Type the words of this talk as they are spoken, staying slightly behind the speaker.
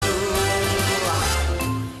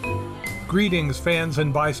Greetings, fans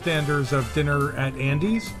and bystanders of Dinner at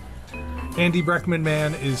Andy's. Andy Breckman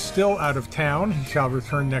Man is still out of town. He shall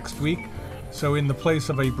return next week. So in the place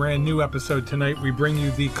of a brand new episode tonight, we bring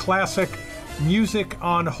you the classic Music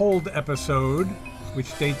on Hold episode,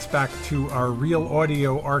 which dates back to our Real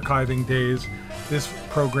Audio archiving days. This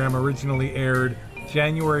program originally aired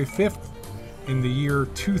January 5th in the year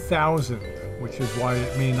 2000, which is why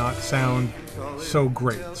it may not sound so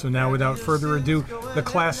great. So now, without further ado, the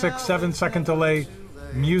classic 7-second delay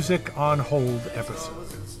Music on Hold episode.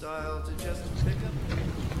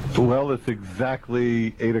 Well, it's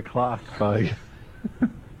exactly 8 o'clock by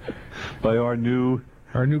our new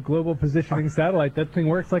global positioning satellite. That thing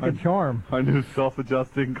works like a charm. Our new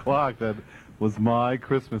self-adjusting clock that was my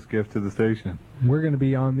Christmas gift to the station. We're going to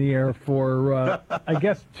be on the air for, I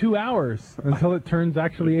guess, 2 hours until it turns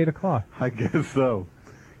actually 8 o'clock. I guess so.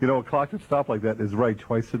 You know, a clock that's stopped like that is right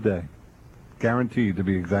twice a day. Guaranteed to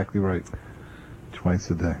be exactly right. Twice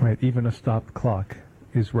a day. Right, even a stopped clock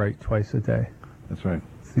is right twice a day. That's right.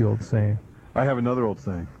 It's the old saying. I have another old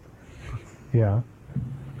saying. Yeah.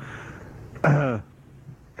 Go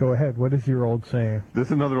ahead. What is your old saying? This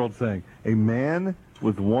is another old saying. A man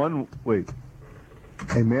with one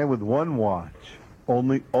watch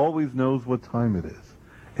always knows what time it is.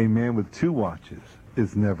 A man with two watches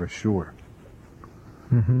is never sure.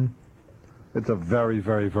 Mm-hmm. It's a very,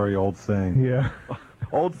 very, very old saying. Yeah.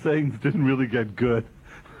 Old sayings didn't really get good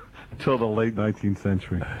until the late 19th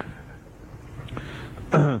century.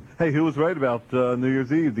 Hey, who was right about New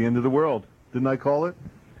Year's Eve, the end of the world? Didn't I call it?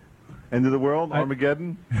 End of the world,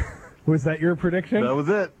 Armageddon? Was that your prediction? That was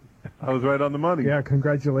it. I was right on the money. Yeah,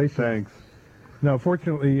 congratulations. Thanks. No,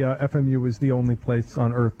 fortunately, FMU was the only place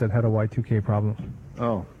on Earth that had a Y2K problem.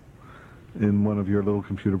 Oh. In one of your little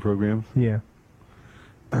computer programs? Yeah.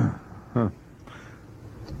 Huh.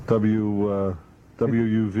 WUV.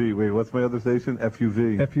 Wait, what's my other station?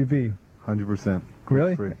 FUV. FUV. 100%.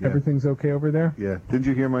 Really? Yeah. Everything's okay over there? Yeah. Didn't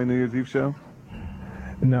you hear my New Year's Eve show?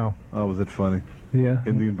 No. Oh, was it funny? Yeah.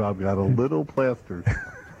 Indian Bob got a little plastered.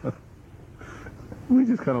 We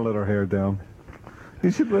just kind of let our hair down.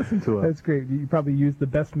 You should listen to us. That's great. You probably used the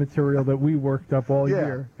best material that we worked up all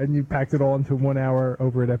year, and you packed it all into 1 hour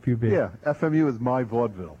over at FUV. Yeah, FMU is my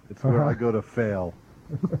vaudeville. It's where I go to fail.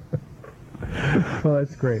 Well,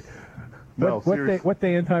 that's great. No, what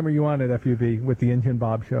day and time are you on at FUV with the Indian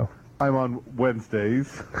Bob show? I'm on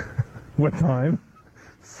Wednesdays. What time?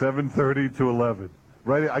 7:30 to 11.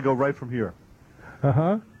 Right, I go right from here.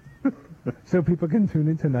 Uh-huh. So people can tune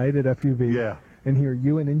in tonight at FUV. Yeah. And hear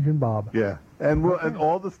you and Indian Bob. Yeah, and and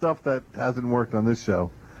all the stuff that hasn't worked on this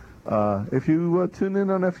show. If you tune in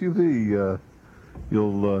on FUV,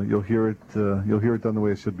 you'll hear it. You'll hear it done the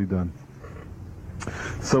way it should be done.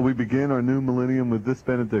 So we begin our new millennium with this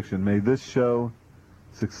benediction: May this show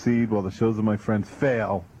succeed while the shows of my friends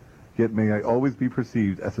fail. Yet may I always be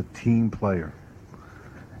perceived as a team player.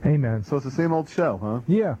 Amen. So it's the same old show, huh?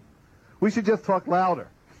 Yeah. We should just talk louder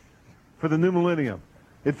for the new millennium.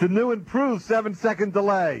 It's the new improved 7-second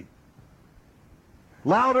delay.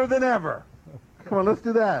 Louder than ever. Come on, let's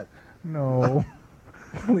do that. No.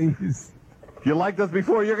 Please. You liked us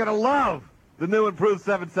before, you're going to love the new improved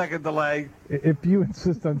 7-second delay. If you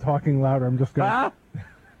insist on talking louder, I'm just going to...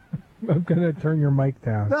 I'm going to turn your mic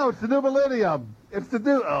down. No, it's the new millennium. It's the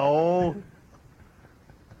new... Oh.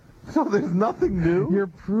 So there's nothing new? You're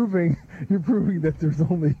proving that there's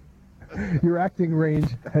only... Your acting range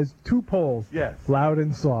has two poles. Yes. Loud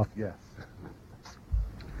and soft. Yes.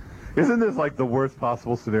 Isn't this like the worst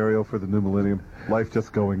possible scenario for the new millennium? Life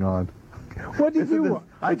just going on. What did you...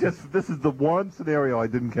 This is the one scenario I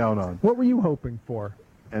didn't count on. What were you hoping for?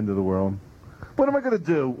 End of the world. What am I going to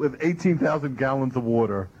do with 18,000 gallons of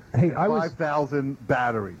water and 5,000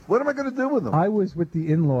 batteries? What am I going to do with them? I was with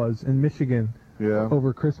the in-laws in Michigan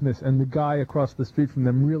over Christmas, and the guy across the street from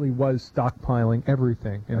them really was stockpiling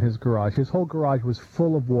everything in his garage. His whole garage was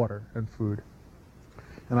full of water and food.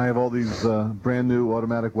 And I have all these brand new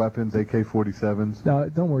automatic weapons, AK-47s. No,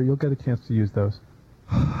 don't worry, you'll get a chance to use those.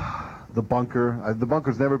 The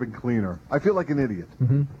bunker's never been cleaner. I feel like an idiot.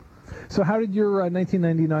 Mm-hmm. So how did your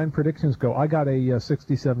 1999 predictions go? I got a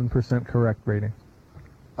 67% correct rating.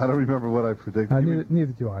 I don't remember what I predicted.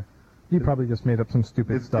 Neither do I. You probably just made up some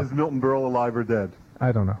stupid stuff. Is Milton Berle alive or dead?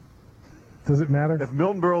 I don't know. Does it matter? If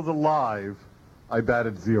Milton Berle's alive, I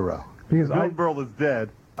batted 0. Because if Milton Berle is dead,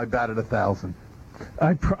 I batted 1,000.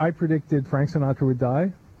 I predicted Frank Sinatra would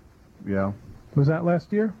die. Yeah. Was that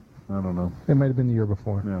last year? I don't know. It might have been the year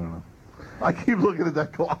before. I don't know. I keep looking at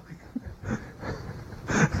that clock.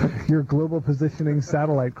 Your global positioning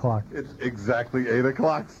satellite clock. It's exactly 8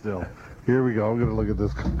 o'clock still. Here we go. I'm going to look at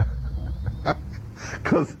this.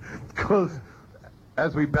 Because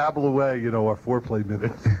as we babble away, our foreplay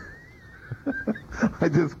minutes. I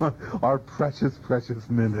just want our precious, precious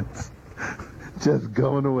minutes just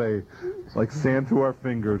going away like sand through our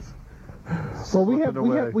fingers. Well, we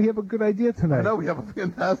have a good idea tonight. I know we have a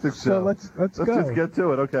fantastic show. So let's go. Let's just get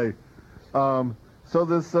to it. Okay. So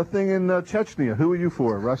this thing in Chechnya, who are you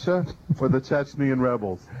for? Russia or the Chechnyan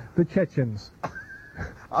rebels? The Chechens.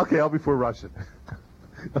 Okay, I'll be for Russian.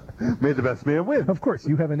 May the best man win. Of course,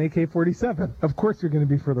 you have an AK-47. Of course, you're going to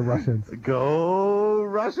be for the Russians. Go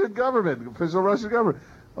Russian government, official Russian government.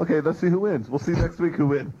 Okay, let's see who wins. We'll see next week who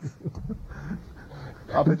wins.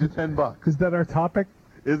 I'll bet you $10. Is that our topic?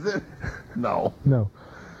 Is it? No. No.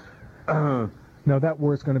 No, that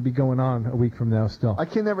war's going to be going on a week from now still. I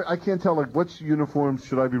can't tell, like, which uniforms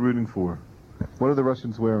should I be rooting for? What are the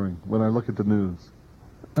Russians wearing when I look at the news?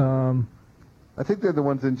 I think they're the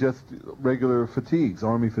ones in just regular fatigues,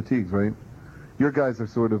 army fatigues, right? Your guys are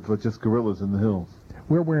sort of just guerrillas in the hills.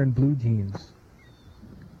 We're wearing blue jeans.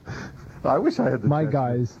 I wish I had the My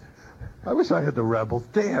guys. I wish I had the rebels.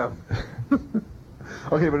 Damn.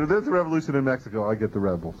 Okay, but if there's a revolution in Mexico, I get the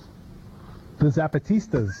rebels. The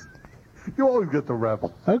Zapatistas. You always get the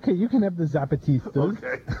rebels. Okay, you can have the Zapatistas.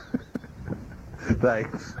 Okay.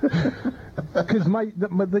 Thanks. Because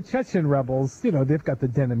the Chechen rebels, they've got the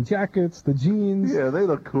denim jackets, the jeans. Yeah, they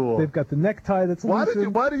look cool. They've got the necktie that's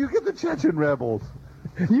loosened. Why do you get the Chechen rebels?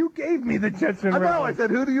 You gave me the Chechen rebels. I know, I said,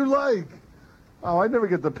 who do you like? Oh, I never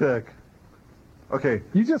get to pick. Okay.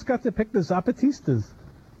 You just got to pick the Zapatistas.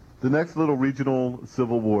 The next little regional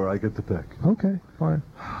civil war, I get to pick. Okay, fine.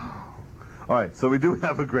 All right, so we do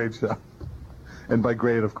have a great show. And by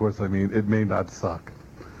great, of course, I mean it may not suck.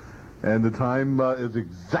 And the time is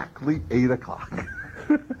exactly 8 o'clock.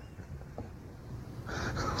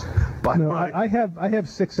 No, I have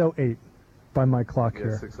 6:08 by my clock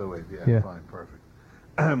here. 6:08, yeah, fine, perfect.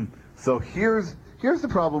 So here's the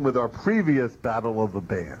problem with our previous Battle of the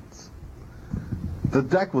Bands. The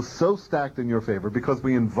deck was so stacked in your favor because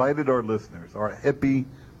we invited our listeners, our hippie,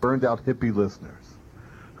 burned-out hippie listeners,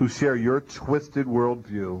 who share your twisted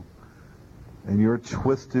worldview and your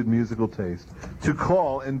twisted musical taste, to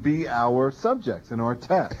call and be our subjects in our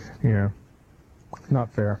test. Yeah.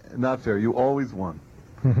 Not fair. Not fair. You always won.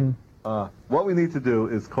 Mm-hmm. What we need to do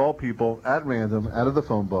is call people at random out of the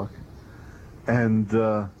phone book, and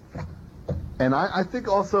I think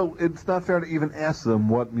also it's not fair to even ask them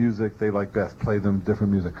what music they like best, play them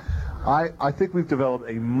different music. I think we've developed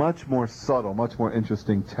a much more subtle, much more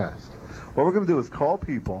interesting test. What we're going to do is call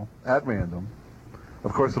people at random.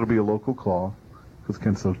 Of course, it'll be a local call, because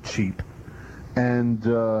Ken's so cheap, and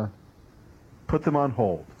put them on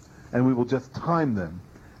hold. And we will just time them,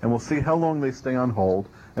 and we'll see how long they stay on hold,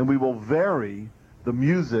 and we will vary the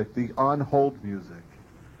music, the on-hold music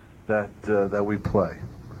that we play.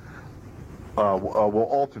 We'll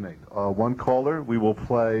alternate. One caller, we will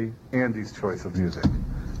play Andy's choice of music.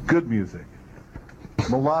 Good music.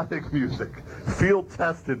 Melodic music.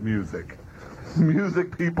 Field-tested music.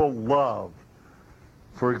 Music people love.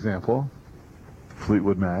 For example,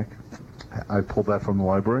 Fleetwood Mac. I pulled that from the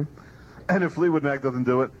library. And if Fleetwood Mac doesn't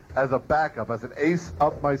do it, as a backup, as an ace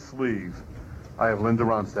up my sleeve, I have Linda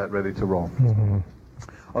Ronstadt ready to roll. Mm-hmm.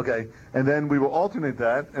 Okay, and then we will alternate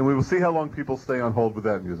that, and we will see how long people stay on hold with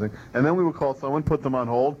that music. And then we will call someone, put them on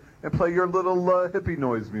hold, and play your little hippie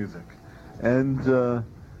noise music. And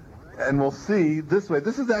we'll see this way.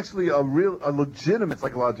 This is actually a legitimate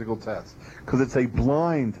psychological test, because it's a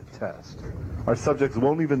blind test. Our subjects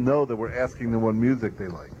won't even know that we're asking them what music they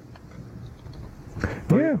like.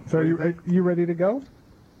 Yeah, so are you ready to go?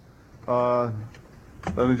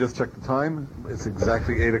 Let me just check the time. It's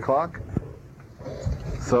exactly 8 o'clock.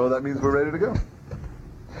 So that means we're ready to go.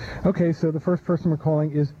 Okay, so the first person we're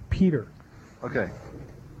calling is Peter. Okay.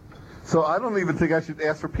 So I don't even think I should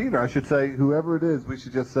ask for Peter. I should say, whoever it is, we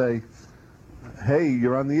should just say, hey,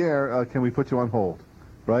 you're on the air. Can we put you on hold?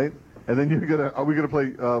 Right? And then are we going to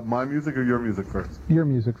play my music or your music first? Your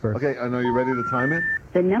music first. Okay, and are you ready to time it?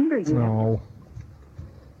 The number you No.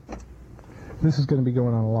 This is going to be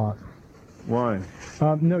going on a lot. Why?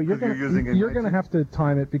 No, you're going to have to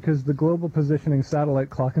time it because the global positioning satellite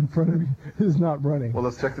clock in front of you is not running. Well,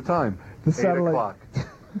 let's check the time. The 8 satellite. o'clock.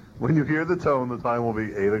 When you hear the tone, the time will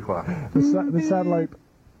be 8 o'clock. The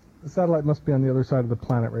satellite must be on the other side of the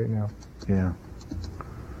planet right now. Yeah.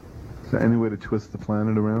 Is there any way to twist the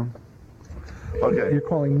planet around? Okay. You're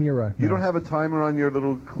calling Mira. You don't have a timer on your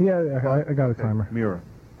little... Yeah, I got a timer. Mira.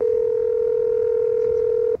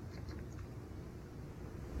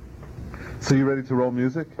 So you ready to roll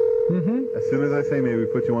music? Mm-hmm. As soon as I say maybe, we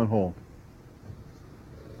put you on hold.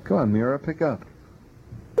 Come on, Mira, pick up.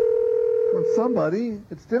 Come on, somebody.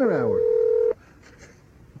 It's dinner hour.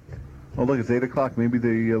 Oh, look, it's 8 o'clock. Maybe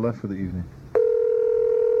they left for the evening.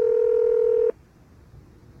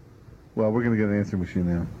 Well, we're going to get an answering machine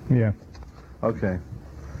now. Yeah. Okay.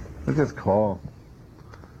 Let's just call.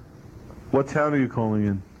 What town are you calling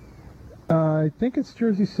in? I think it's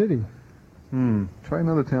Jersey City. Try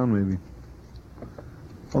another town, maybe.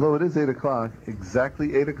 Although it is 8 o'clock,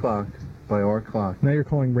 exactly 8 o'clock by our clock. Now you're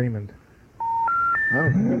calling Raymond. Oh.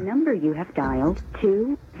 The number you have dialed,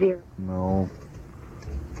 20. No.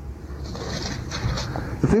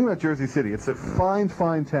 The thing about Jersey City, it's a fine,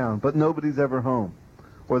 fine town, but nobody's ever home.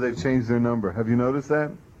 Or they've changed their number. Have you noticed that?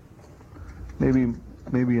 Maybe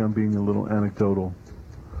I'm being a little anecdotal.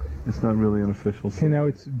 It's not really an official Okay, now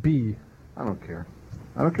it's B. I don't care.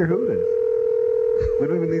 I don't care who it is. We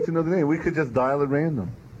don't even need to know the name. We could just dial at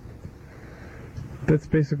random. That's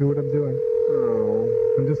basically what I'm doing.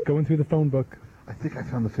 Oh. I'm just going through the phone book. I think I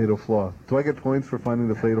found the fatal flaw. Do I get points for finding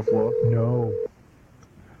the fatal flaw? No.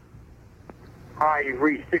 Hi, you've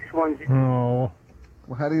reached 610. Oh.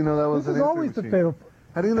 Well, how do you know that was This an is answering always the machine? fatal.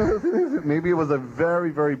 How do you know that was an answer? Maybe it was a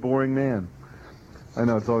very, very boring man. I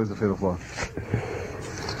know, it's always a fatal flaw.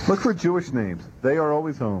 Look for Jewish names. They are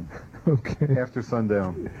always home Okay. after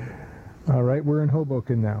sundown. All right, we're in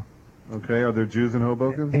Hoboken now. Okay, are there Jews in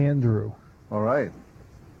Hoboken? Andrew. All right.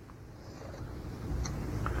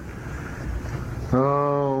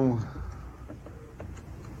 Oh.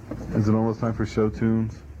 Is it almost time for show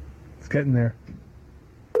tunes? It's getting there.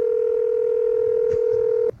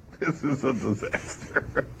 This is a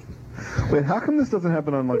disaster. Wait, how come this doesn't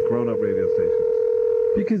happen on, like, grown-up radio stations?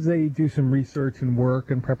 Because they do some research and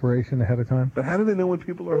work and preparation ahead of time. But how do they know when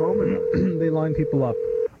people are home or not? They line people up.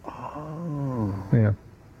 Oh. Yeah.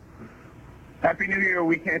 Happy New Year.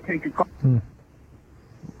 We can't take your call.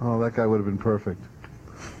 Oh, that guy would have been perfect.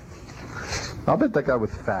 I'll bet that guy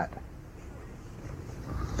was fat.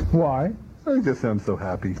 Why? He just sounds so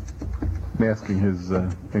happy. Masking his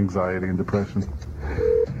anxiety and depression.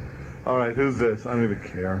 All right, who's this? I don't even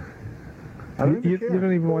care. I don't even You care.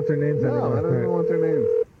 don't even want their names No, anymore. I don't even want their names.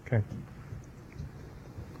 Okay.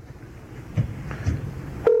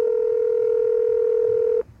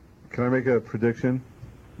 Can I make a prediction?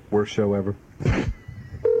 Worst show ever.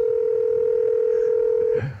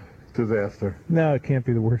 Disaster. No, it can't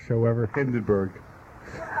be the worst show ever. Hindenburg.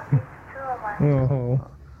 Oh.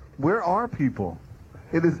 Where are people?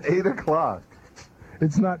 It is 8 o'clock.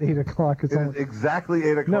 It's not 8 o'clock. It's It is only... exactly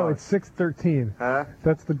 8 o'clock. No, it's 6:13. Huh?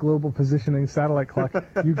 That's the global positioning satellite clock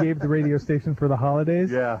you gave the radio station for the holidays?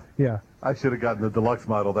 Yeah. Yeah. I should have gotten the deluxe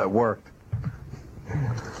model. That worked.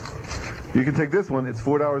 You can take this one. It's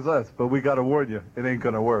 $4 less, but we got to warn you, it ain't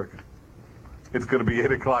going to work. It's going to be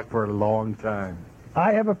 8 o'clock for a long time.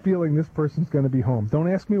 I have a feeling this person's going to be home. Don't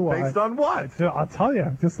ask me why. Based on what? I'll tell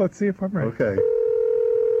you. Just let's see if I'm right. Okay.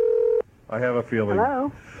 I have a feeling. Hello?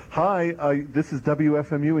 Hi, this is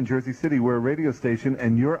WFMU in Jersey City. We're a radio station,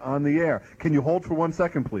 and you're on the air. Can you hold for 1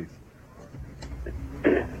 second, please?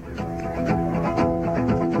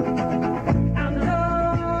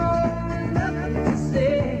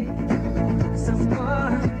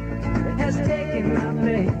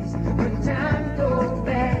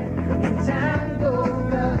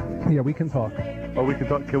 Yeah, we can talk. Oh, we can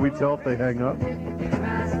talk. Can we tell if they hang up?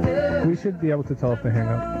 We should be able to tell if they hang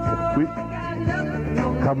up.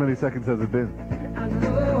 How many seconds has it been?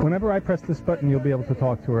 Whenever I press this button, you'll be able to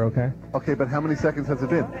talk to her, okay? Okay, but how many seconds has it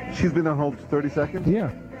been? She's been on hold 30 seconds? Yeah.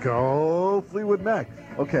 Go Fleetwood Mac.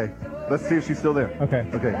 Okay, let's see if she's still there. Okay.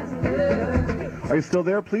 Okay. Are you still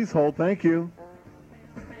there? Please hold. Thank you.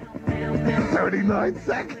 39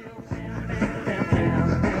 seconds.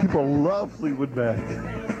 People love Fleetwood Mac.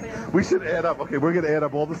 We should add up. Okay, we're going to add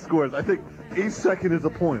up all the scores. I think each second is a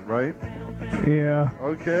point, right? Yeah.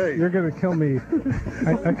 Okay. You're going to kill me.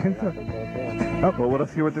 I can tell. Oh, well,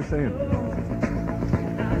 let's hear what they're saying.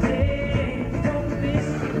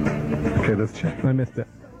 Okay, let's check. I missed it.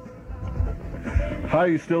 Hi,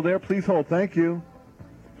 you still there? Please hold. Thank you.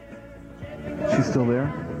 She's still there?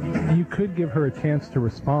 You could give her a chance to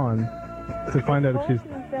respond to find out if she's...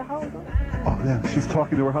 Oh, yeah. She's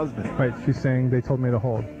talking to her husband. Right, she's saying they told me to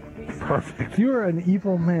hold. Perfect. You're an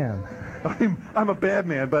evil man. I'm a bad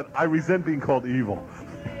man, but I resent being called evil.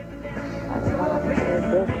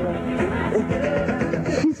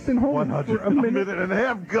 She's been holding for 100. a minute. And a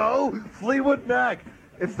half. Go! Fleetwood Mac.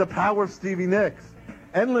 It's the power of Stevie Nicks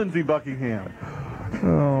and Lindsey Buckingham.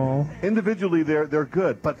 Oh. Individually, they're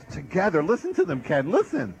good, but together, listen to them, Ken.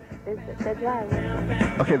 Listen.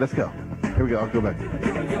 Okay, let's go. Here we go. I'll go back.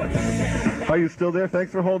 Are you still there?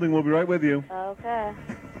 Thanks for holding. We'll be right with you. Okay.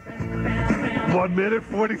 1 minute,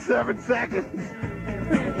 47 seconds.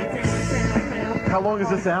 How long is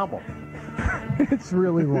this album? It's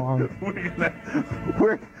really long.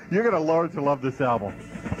 You're gonna learn to love this album.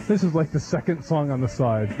 This is like the second song on the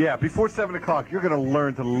side. Yeah, before 7 o'clock, you're gonna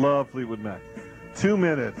learn to love Fleetwood Mac. 2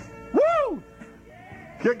 minutes. Woo!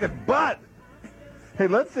 Kick it butt! Hey,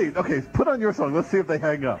 let's see. Okay, put on your song. Let's see if they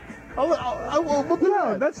hang up. We'll do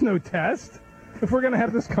No, that. that's no test. If we're going to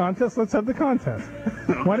have this contest, let's have the contest.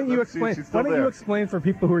 Why don't you Let's see if explain? she's still Why don't you there. explain for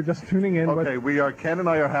people who are just tuning in? Okay, Ken and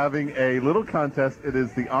I are having a little contest. It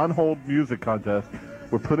is the On Hold Music Contest.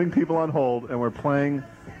 We're putting people on hold, and we're playing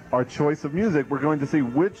our choice of music. We're going to see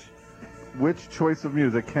which choice of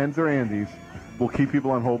music, Ken's or Andy's, will keep people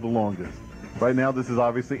on hold the longest. Right now, this is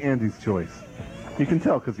obviously Andy's choice. You can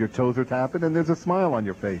tell because your toes are tapping, and there's a smile on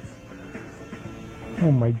your face.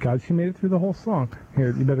 Oh my God, she made it through the whole song. Here,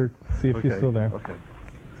 you better see if she's still there. Okay.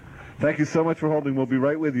 Thank you so much for holding. We'll be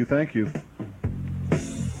right with you. Thank you.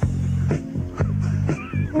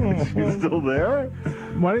 She's still there?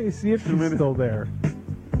 Why don't you see if she's still there?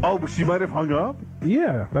 Oh, but she might have hung up?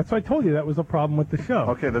 Yeah, that's why I told you that was a problem with the show.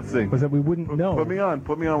 Okay, let's see. Was that we wouldn't know. Put me on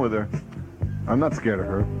with her. I'm not scared of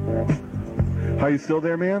her. Are you still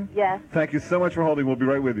there, ma'am? Yes. Thank you so much for holding. We'll be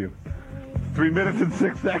right with you. 3 minutes and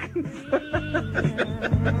 6 seconds.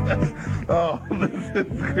 Oh, this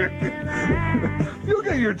is great. You'll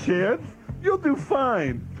get your chance. You'll do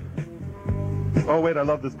fine. Oh, wait, I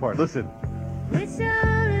love this part. Listen.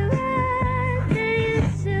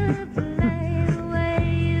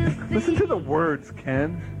 Listen to the words,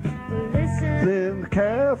 Ken. Listen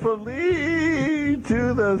carefully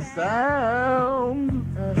to the sound.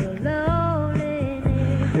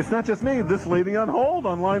 It's not just me. This lady on hold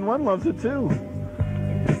on line 1 loves it too.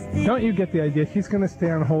 Don't you get the idea? She's going to stay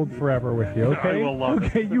on hold forever with you, okay? I will love it.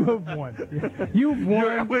 Okay, you have won. You've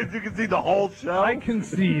won. Wait, you can see the whole show? I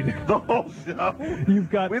concede. The whole show? You've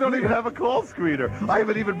got. We don't even have a call screener. I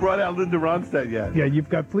haven't even brought out Linda Ronstadt yet. Yeah, you've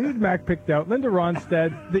got Fleetwood Mac picked out, Linda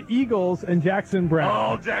Ronstadt, the Eagles, and Jackson Brown.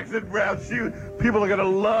 Oh, Jackson Brown. People are going to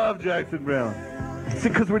love Jackson Brown. See,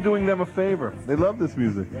 because we're doing them a favor. They love this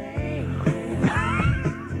music.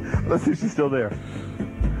 Let's see if she's still there.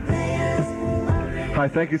 Hi,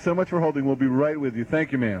 thank you so much for holding. We'll be right with you.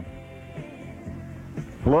 Thank you, ma'am.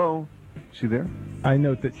 Hello? Is she there? I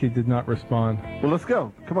note that she did not respond. Well, let's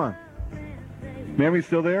go. Come on. Ma'am, you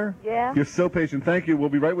still there? Yeah. You're so patient. Thank you. We'll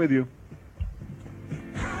be right with you.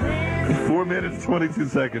 4 minutes, 22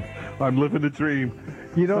 seconds. I'm living the dream.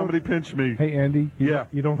 Somebody pinch me. Hey, Andy. Yeah.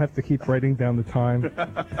 You don't have to keep writing down the time.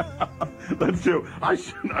 That's true. I'm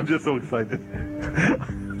just so excited.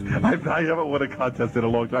 I haven't won a contest in a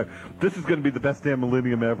long time. This is going to be the best damn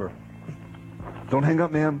millennium ever. Don't hang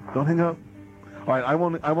up, ma'am. Don't hang up. All right, I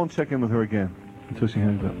won't check in with her again until she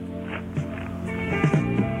hangs up.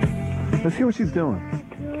 Let's hear what she's doing.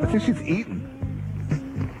 I think she's eating.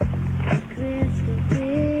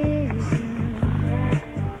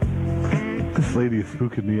 This lady is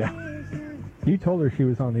spooking me out. You told her she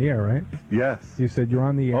was on the air, right? Yes. You said you're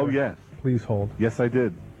on the air. Oh, yes. Please hold. Yes, I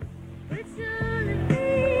did.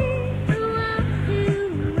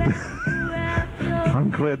 I'm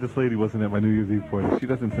glad this lady wasn't at my New Year's Eve party. She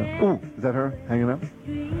doesn't sound. Ooh, is that her hanging up?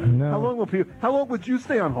 No. How long would you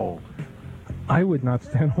stay on hold? I would not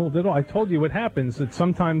stand hold at all. I told you what happens. That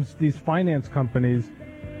sometimes these finance companies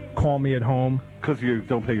call me at home. Because you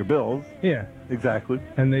don't pay your bills. Yeah. Exactly.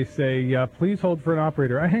 And they say, please hold for an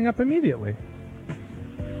operator. I hang up immediately.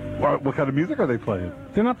 What kind of music are they playing?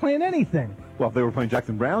 They're not playing anything. Well, if they were playing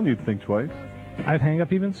Jackson Brown, you'd think twice. I'd hang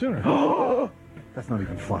up even sooner. That's not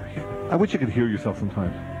even funny. I wish you could hear yourself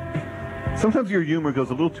sometimes. Sometimes your humor goes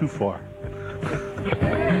a little too far.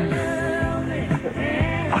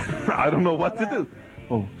 I don't know what to do.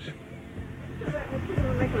 Oh.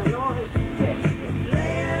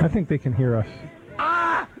 I think they can hear us.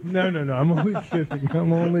 Ah! No. I'm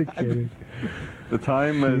only kidding. The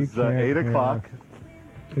time is 8 o'clock.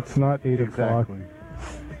 It's not 8 o'clock. Exactly.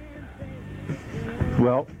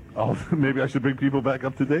 Well, maybe I should bring people back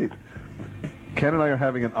up to date. Ken and I are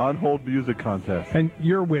having an on-hold music contest. And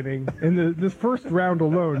you're winning. In this first round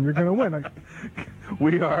alone, you're going to win.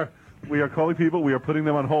 We are calling people, we are putting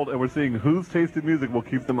them on hold, and we're seeing whose taste in music will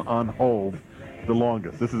keep them on hold the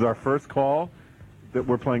longest. This is our first call that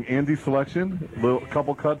we're playing Andy's selection, a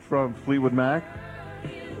couple cuts from Fleetwood Mac,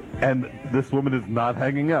 and this woman is not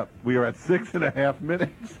hanging up. We are at 6.5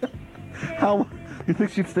 minutes. How, you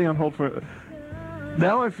think she'd stay on hold for...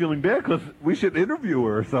 Now I'm feeling bad because we should interview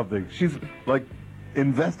her or something. She's,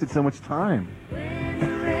 invested so much time.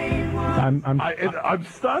 I'm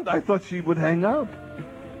stunned. I thought she would hang up.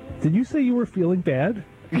 Did you say you were feeling bad?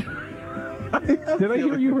 Did I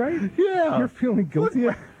hear you right? Yeah. You're feeling guilty?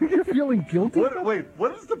 You're feeling guilty? Wait,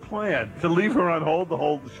 what is the plan? To leave her on hold the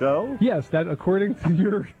whole show? Yes, that according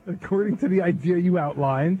to the idea you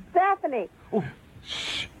outlined. Stephanie! Oh,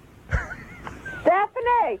 shh.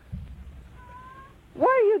 Stephanie! What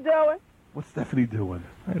are you doing? What's Stephanie doing?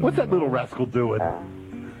 What's that little rascal doing?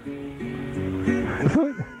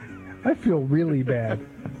 I feel really bad.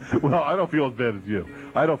 Well, I don't feel as bad as you.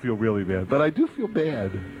 I don't feel really bad, but I do feel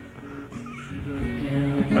bad.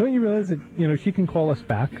 Don't you realize that, she can call us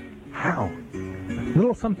back? How?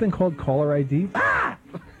 Little something called caller ID. Ah!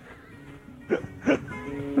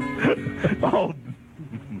 Oh,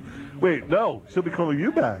 wait, no. She'll be calling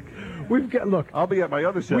you back. Look. I'll be at my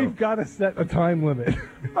other show. We've got to set a time limit.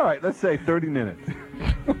 All right, let's say 30 minutes.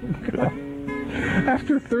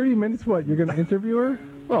 After 30 minutes, what? You're going to interview her?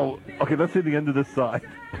 Well, okay, let's say the end of this side.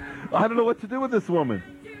 I don't know what to do with this woman.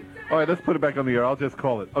 All right, let's put it back on the air. I'll just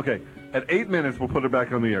call it. Okay, at 8 minutes, we'll put her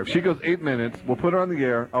back on the air. If she goes 8 minutes, we'll put her on the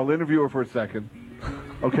air. I'll interview her for a second.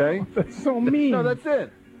 Okay? That's so mean. No, that's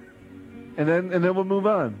it. And then we'll move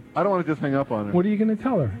on. I don't want to just hang up on her. What are you going to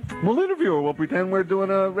tell her? We'll interview her. We'll pretend we're doing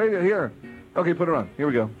a radio. Here. Okay, put her on. Here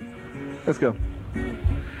we go. Let's go.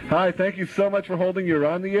 Hi, thank you so much for holding. You're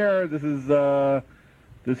on the air. This is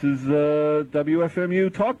WFMU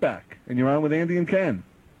Talkback, and you're on with Andy and Ken.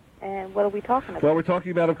 And what are we talking about? Well, we're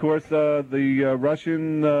talking about, of course, the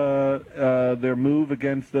Russian, their move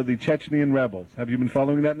against the Chechnyan rebels. Have you been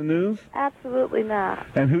following that in the news? Absolutely not.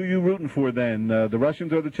 And who are you rooting for then, the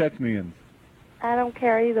Russians or the Chechnyans? I don't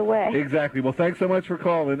care either way. Exactly. Well, thanks so much for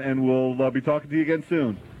calling, and we'll be talking to you again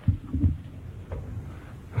soon.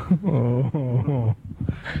 Oh,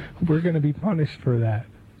 we're going to be punished for that.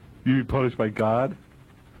 You be punished by God?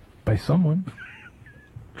 By someone.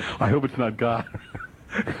 I hope it's not God.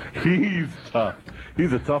 He's tough.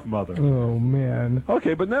 He's a tough mother. Oh, man.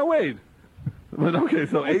 Okay, but now wait. But okay,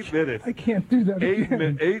 so 8 minutes. I can't do that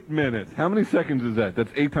again. 8 minutes. How many seconds is that?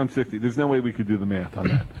 That's 8 times 60. There's no way we could do the math on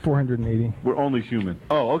that. 480. We're only human.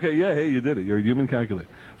 Oh, okay, yeah, hey, you did it. You're a human calculator.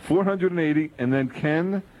 480, and then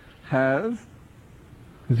Ken has...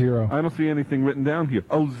 0. I don't see anything written down here.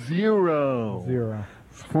 Oh, 0. 0.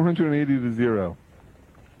 480 to 0.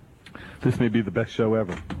 This may be the best show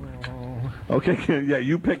ever. Okay, Ken, yeah,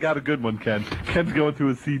 you pick out a good one, Ken. Ken's going through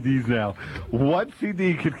his CDs now. What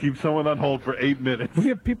CD could keep someone on hold for 8 minutes? We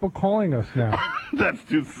have people calling us now. That's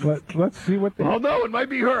just... Let's see what they... Oh, no, it might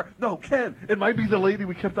be her. No, Ken, it might be the lady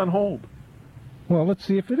we kept on hold. Well, let's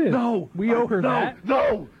see if it is. No. We owe her that.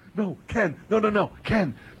 No, Ken. No.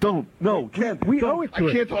 Ken, don't. No, Ken. We don't. owe it to her.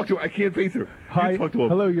 I can't talk to her. I can't face her. Hi. You talk to her.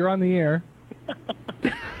 Hello, you're on the air.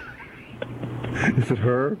 Is it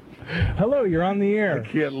her? Hello, you're on the air. I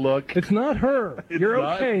can't look. It's not her. You're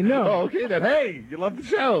not? okay. No. Oh, okay then. Hey, you love the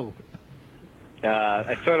show.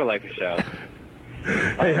 I sort of like the show.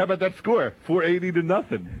 Hey, how about that score? 480 to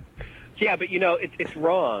nothing. Yeah, but it's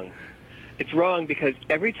wrong. It's wrong because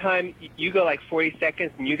every time you go like 40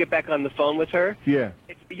 seconds and you get back on the phone with her, yeah,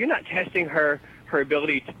 you're not testing her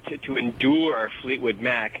ability to endure Fleetwood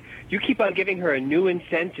Mac. You keep on giving her a new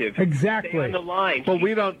incentive. Exactly. To stay on the line. But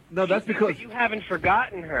we don't. No, that's because you haven't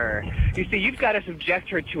forgotten her. You see, you've got to subject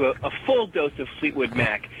her to a full dose of Fleetwood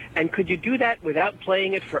Mac. And could you do that without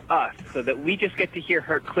playing it for us, so that we just get to hear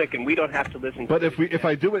her click and we don't have to listen? But if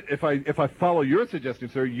I follow your suggestion,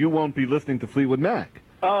 sir, you won't be listening to Fleetwood Mac.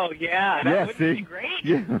 Oh yeah, that would be great.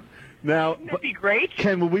 Yeah. Now, wouldn't that be great?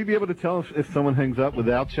 Ken, will we be able to tell if someone hangs up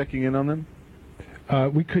without checking in on them?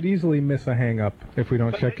 We could easily miss a hang-up if we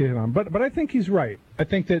don't check in on. But I think he's right. I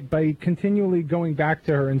think that by continually going back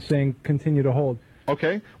to her and saying continue to hold.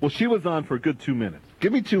 Okay. Well, she was on for a good 2 minutes.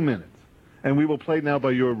 Give me 2 minutes, and we will play now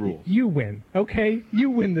by your rules. You win, okay?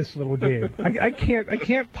 You win this little game. I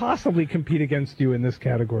can't possibly compete against you in this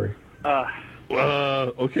category.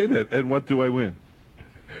 Okay then. And what do I win?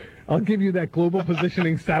 I'll give you that global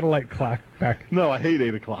positioning satellite clock back. No, I hate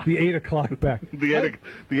 8 o'clock. The 8 o'clock back. the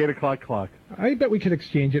 8 o'clock clock. I bet we could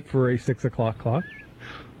exchange it for a 6 o'clock clock.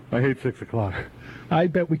 I hate 6 o'clock. I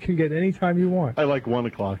bet we can get any time you want. I like 1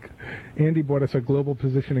 o'clock. Andy bought us a global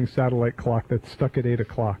positioning satellite clock that's stuck at 8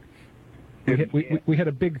 o'clock. We had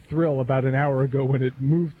a big thrill about an hour ago when it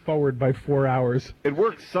moved forward by 4 hours. It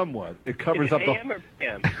works somewhat. It covers up the... AM or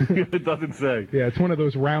PM? It doesn't say. Yeah, it's one of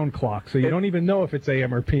those round clocks, so you don't even know if it's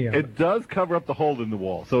AM or PM. It does cover up the hole in the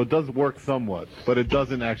wall, so it does work somewhat, but it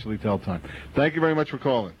doesn't actually tell time. Thank you very much for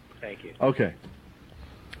calling. Thank you. Okay.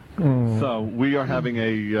 So we are having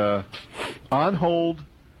a on-hold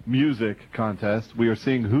music contest. We are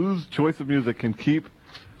seeing whose choice of music can keep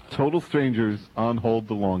total strangers on hold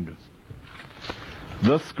the longest.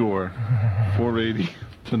 The score, 480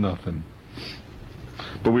 to nothing.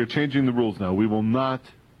 But we're changing the rules now. We will not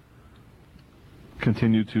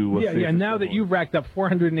continue to... yeah, now that you've racked up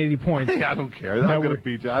 480 points. Hey, I don't care. I'm going to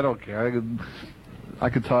beat you. I don't care. I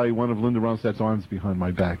could tie one of Linda Ronstadt's arms behind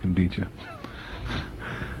my back and beat you.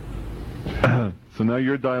 So now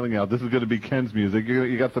you're dialing out. This is going to be Ken's music.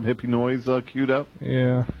 You got some hippie noise queued up?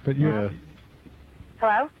 Yeah, but you...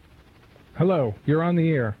 Hello? Hello, you're on the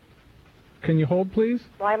air. Can you hold, please?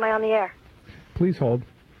 Why am I on the air? Please hold.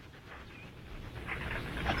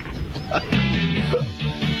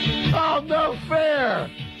 Oh, no fair!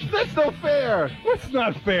 That's no fair! What's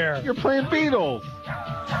not fair? You're playing Beatles!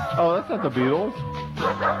 Oh, that's not the Beatles.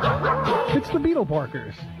 It's the Beetle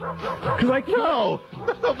Barkers. No,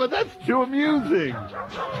 but that's too amusing.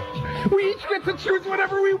 We each get to choose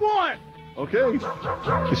whatever we want. Okay.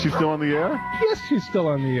 Is she still on the air? Yes, she's still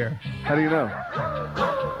on the air. How do you know?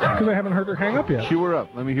 Because I haven't heard her hang up yet. Cue her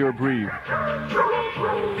up. Let me hear her breathe.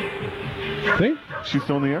 See? She's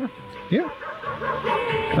still on the air? Yeah.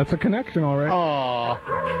 That's a connection, all right. Aww.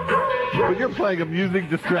 But you're playing amusing,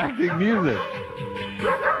 distracting music.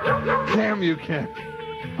 Damn you, Ken.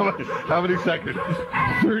 How many seconds?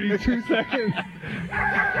 32 seconds.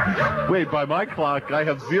 Wait, by my clock, I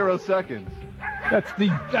have 0 seconds.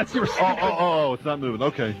 That's your... Oh, it's not moving.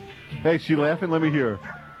 Okay. Hey, she laughing? Let me hear her.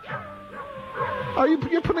 Oh,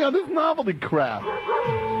 you're putting on this novelty crap.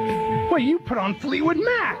 Wait, you put on Fleetwood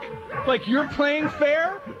Mac. Like you're playing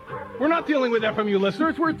fair? We're not dealing with FMU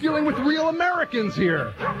listeners. We're dealing with real Americans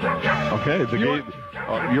here. Okay, the game.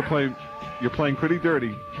 You're playing pretty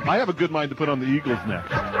dirty. I have a good mind to put on the Eagles next.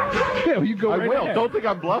 Yeah, well, you go right will. ahead. Don't think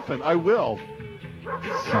I'm bluffing. I will.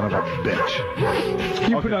 Son of a bitch.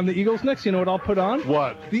 You put on the Eagles next. You know what I'll put on?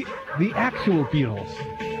 What? The actual Beatles.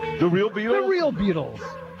 The real Beatles? The real Beatles.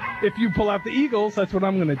 If you pull out the Eagles, that's what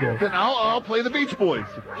I'm going to do. Then I'll play the Beach Boys.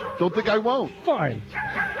 Don't think I won't. Fine.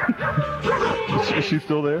 Is she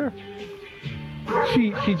still there?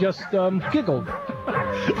 She just giggled.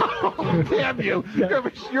 Oh, damn you!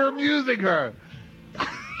 You're amusing her.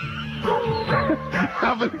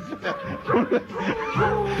 How many?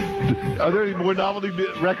 Are there any more novelty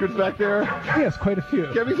records back there? Yes, quite a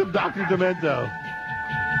few. Give me some Dr. Demento.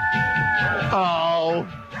 Oh.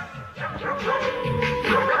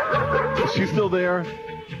 Is she still there?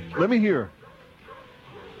 Let me hear.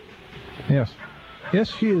 Yes. Yes,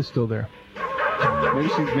 she is still there.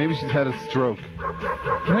 Maybe she's had a stroke.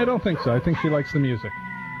 I don't think so. I think she likes the music.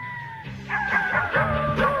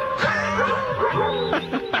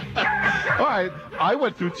 All right. I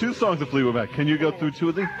went through 2 songs of Fleetwood Mac. Can you go through 2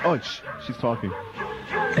 of these? Oh, she's talking.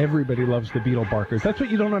 Everybody loves the Beetle Barkers. That's what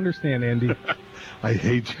you don't understand, Andy. I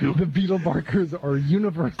hate you. The Beetle Barkers are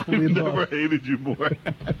universally I've loved. never hated you more.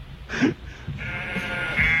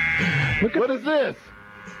 What is this?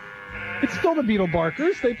 It's still the Beetle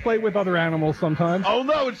Barkers. They play with other animals sometimes. Oh,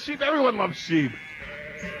 no, it's sheep. Everyone loves sheep.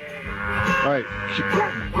 All right.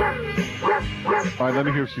 All right, let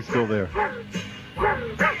me hear if she's still there.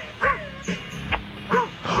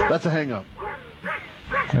 That's a hang-up.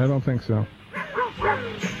 I don't think so.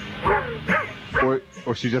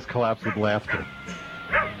 Or she just collapsed with laughter.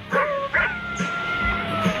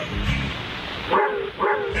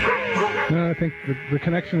 No, I think the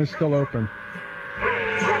connection is still open.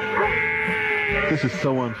 This is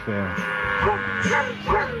so unfair.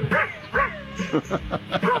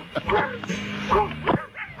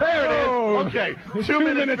 There it is. Okay. 2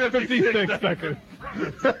 minutes 56 seconds.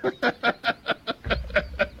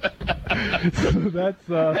 So that's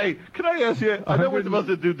Hey, can I ask you? I know we're supposed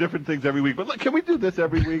to do different things every week, but look, can we do this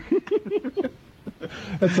every week?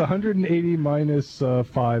 that's 180 minus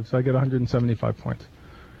 5, so I get 175 points.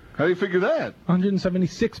 How do you figure that?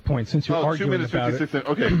 176 points since you're arguing 2 minutes about 56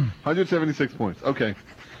 Okay, 176 points. Okay,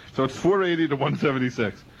 so it's 480 to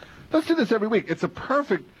 176. Let's do this every week. It's a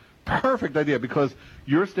perfect idea because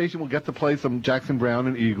your station will get to play some Jackson Browne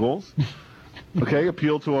and Eagles. Okay,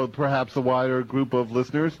 appeal to perhaps a wider group of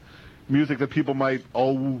listeners. Music that people might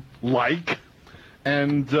all like.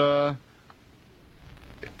 And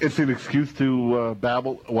it's an excuse to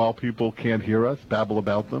babble while people can't hear us, babble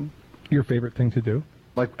about them. Your favorite thing to do?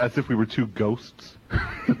 Like as if we were 2 ghosts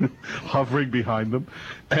hovering behind them.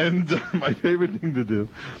 And my favorite thing to do.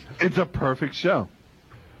 It's a perfect show.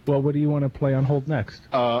 Well, what do you want to play on hold next?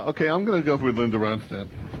 Okay, I'm going to go with Linda Ronstadt.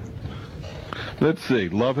 Let's see.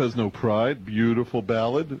 Love Has No Pride. Beautiful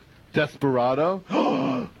ballad. Desperado.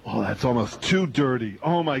 Oh, that's almost too dirty.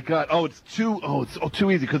 Oh, my God. It's too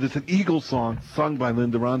easy because it's an Eagles song sung by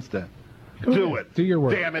Linda Ronstadt. Do it. Do your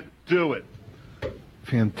work. Damn it. Do it.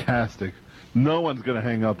 Fantastic. No one's going to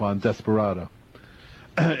hang up on Desperado.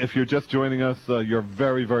 If you're just joining us, you're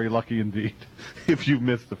very, very lucky indeed if you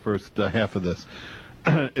missed the first half of this.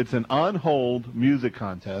 It's an on-hold music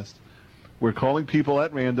contest. We're calling people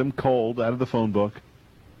at random, cold, out of the phone book,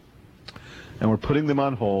 and we're putting them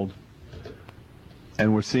on hold,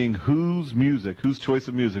 and we're seeing whose choice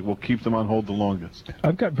of music will keep them on hold the longest.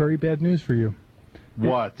 I've got very bad news for you.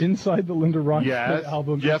 What? Inside the Linda Ronstadt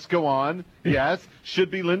album. Yes, go on. Yes, should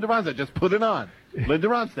be Linda Ronstadt. Just put it on. Linda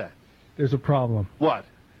Ronstadt. There's a problem. What?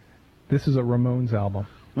 This is a Ramones album.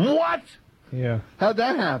 What? Yeah. How'd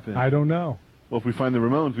that happen? I don't know. Well, if we find the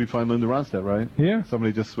Ramones, we find Linda Ronstadt, right? Yeah.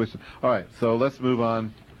 Somebody just switched it. All right, so let's move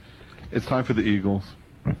on. It's time for the Eagles.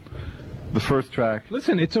 The first track.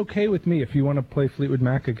 Listen, it's okay with me if you want to play Fleetwood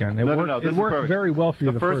Mac again. It worked very well for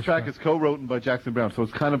you. The first track is co-written by Jackson Browne, so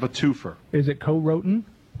it's kind of a twofer. Is it co-written?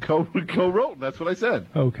 Co-wrote. That's what I said.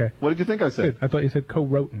 Okay. What did you think I said? I thought you said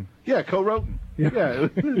co-wroten. Yeah, co-wroten. Yeah.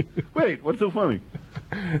 Wait, what's so funny?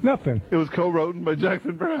 Nothing. It was co-wrote by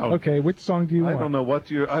Jackson Browne. Okay, which song do you want?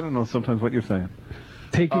 I don't know sometimes what you're saying.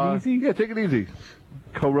 Take It Easy? Yeah, Take It Easy.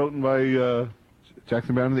 Co-wrote by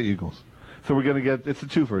Jackson Browne and the Eagles. So we're going to it's a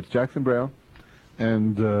twofer. It's Jackson Browne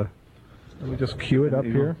and... Let me just cue it up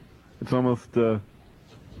here. It's almost...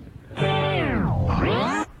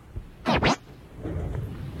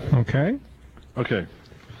 Okay. Okay.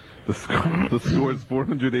 The score is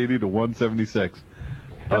 480 to 176.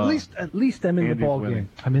 At least I'm in the ball game.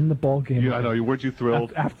 I'm in the ball game. Yeah, I know. Weren't you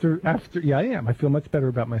thrilled? Yeah, I am. I feel much better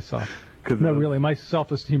about myself. No, really, my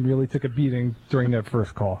self-esteem really took a beating during that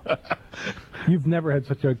first call. You've never had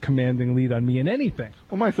such a commanding lead on me in anything.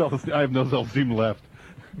 Well, I have no self-esteem left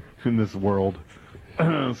in this world,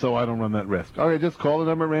 so I don't run that risk. Okay, just call a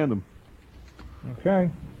number at random.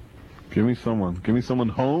 Okay. Give me someone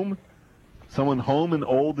home, and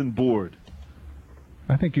old and bored.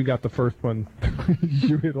 I think you got the first one.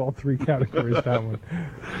 You hit all three categories, that one.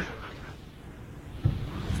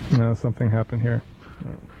 No, something happened here.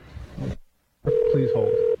 Please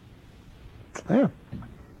hold. Yeah.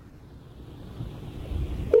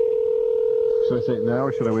 Should I say it now,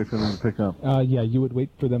 or should I wait for them to pick up? Yeah, you would wait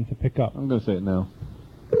for them to pick up. I'm going to say it now.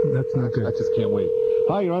 That's not good. I just can't wait.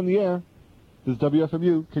 Hi, you're on the air. This is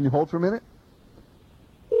WFMU. Can you hold for a minute?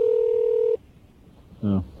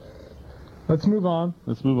 No. Let's move on.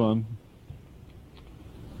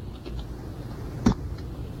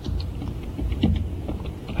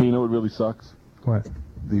 Hey, you know what really sucks? What?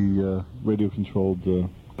 The radio-controlled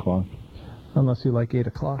clock. Unless you like 8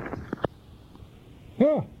 o'clock.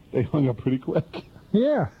 Yeah. They hung up pretty quick.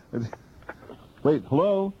 Yeah. Wait,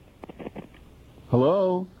 hello?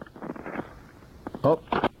 Hello? Oh.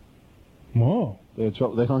 Whoa. They had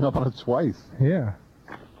trouble. They hung up on it twice. Yeah.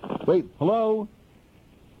 Wait, hello?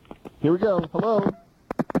 Here we go. Hello?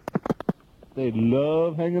 They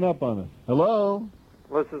love hanging up on us. Hello?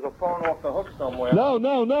 This is a phone off the hook somewhere.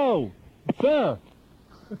 No. Sir.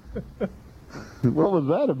 What was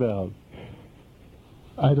that about?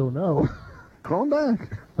 I don't know. Call him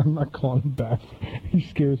back. I'm not calling him back. He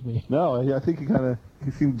scares me. No, I think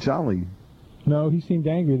he seemed jolly. No, he seemed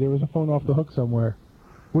angry. There was a phone off the hook somewhere.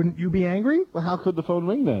 Wouldn't you be angry? Well, how could the phone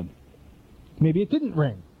ring then? Maybe it didn't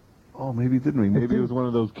ring. Oh, maybe it didn't ring. Maybe it was one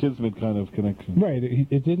of those Kismet kind of connections. Right,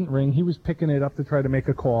 it didn't ring. He was picking it up to try to make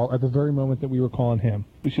a call at the very moment that we were calling him.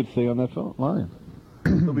 We should stay on that phone line.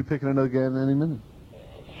 He'll be picking it up again any minute.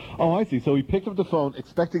 Oh, I see. So he picked up the phone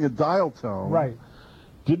expecting a dial tone. Right.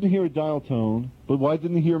 Didn't hear a dial tone, but why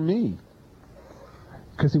didn't he hear me?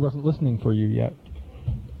 Because he wasn't listening for you yet.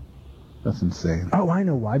 That's insane. Oh, I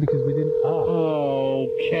know why. Because we didn't... Oh,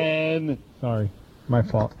 Ken. Sorry. My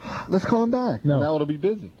fault. Let's call him back. No. Now it'll be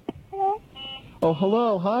busy. Oh,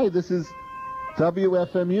 hello. Hi, this is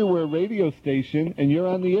WFMU. We're a radio station, and you're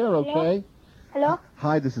on the air, okay? Hello?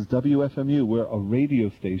 Hi, this is WFMU. We're a radio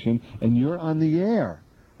station, and you're on the air.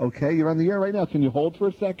 Okay, you're on the air right now. Can you hold for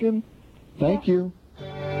a second? Thank you.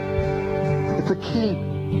 It's a kid.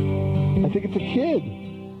 I think it's a kid.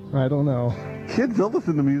 I don't know. Kids don't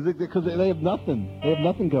listen to music because they have nothing. They have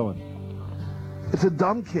nothing going. It's a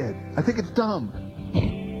dumb kid. I think it's dumb.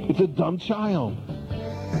 It's a dumb child.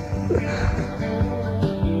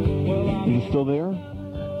 Is he still there?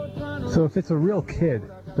 So if it's a real kid,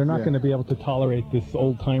 they're not going to be able to tolerate this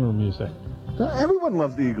old-timer music. Everyone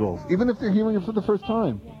loves the Eagles, even if they're hearing it for the first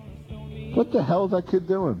time. What the hell is that kid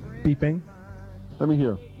doing? Beeping. Let me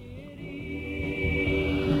hear.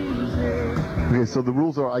 Okay, so the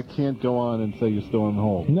rules are I can't go on and say you're still on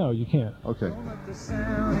hold. No, you can't. Okay.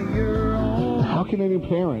 How can any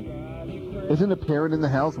parent? Isn't a parent in the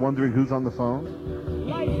house wondering who's on the phone?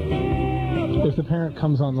 If the parent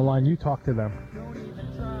comes on the line, you talk to them.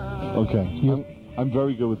 Okay. I'm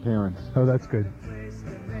very good with parents. Oh, that's good.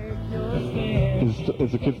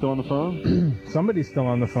 Is the kid still on the phone? Somebody's still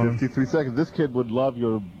on the phone. 53 seconds. This kid would love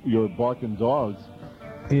your barking dogs.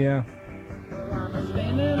 Yeah.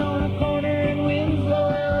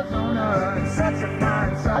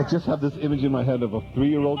 I just have this image in my head of a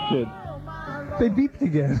 3-year-old kid. They beeped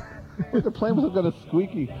again. They're playing with some kind of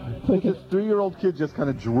squeaky. Like this 3-year-old kid just kind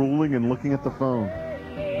of drooling and looking at the phone.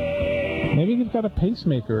 Maybe they've got a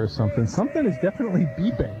pacemaker or something. Something is definitely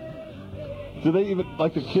beeping. Do they even,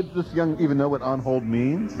 like the kids this young, even know what on hold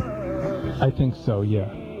means? I think so, yeah.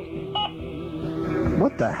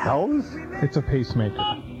 What the hell is? It's a pacemaker.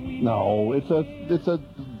 No, it's a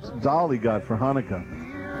doll he got for Hanukkah.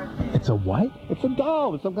 It's a what? It's a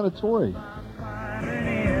doll. It's some kind of toy.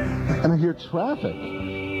 And I hear traffic.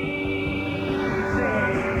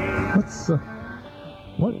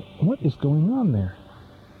 What is going on there?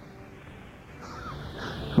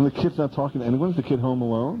 And the kid's not talking to anyone. Is the kid home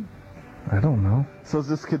alone? I don't know. So is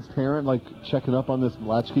this kid's parent like checking up on this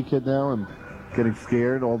latchkey kid now and getting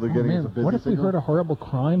scared? All they're getting is a busy what if we signal? heard a horrible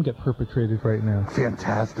crime get perpetrated right now?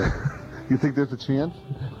 Fantastic. You think there's a chance?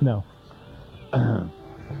 No.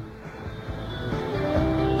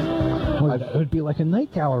 It would be like a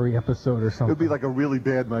Night Gallery episode or It something. would be like a really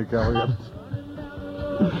bad Night Gallery episode.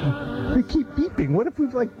 They keep beeping. What if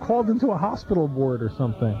we've like called into a hospital ward or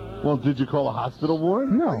something? Well, did you call a hospital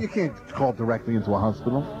ward? No. You can't call directly into a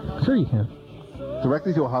hospital. Sure you can.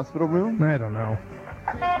 Directly to a hospital room? I don't know.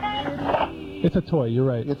 It's a toy, you're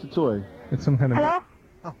right. It's a toy. It's some kind of... Hello?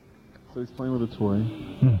 So he's playing with a toy.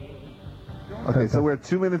 Okay, so we're at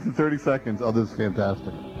 2 minutes and 30 seconds. Oh, this is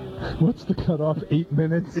fantastic. What's the cutoff? 8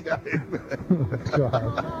 minutes? Yeah. Oh,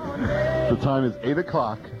 God. The time is 8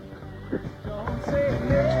 o'clock.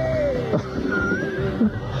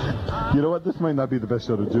 You know what? This might not be the best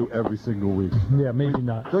show to do every single week. Yeah, maybe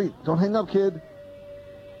not. Don't hang up, kid.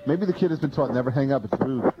 Maybe the kid has been taught never hang up. It's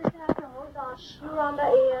rude. You're on the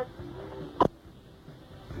air.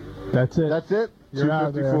 That's it. That's it? You're out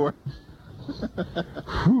of there. 254.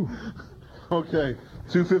 Okay,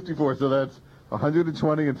 254. So that's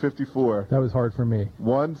 120 and 54. That was hard for me.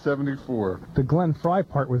 174. The Glenn Fry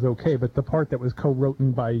part was okay, but the part that was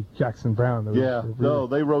co-written by Jackson Brown... Yeah, no,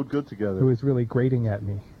 they wrote good It together. was really grating at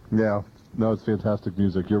me. Yeah, no, it's fantastic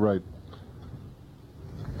music. You're right.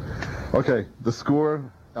 Okay, the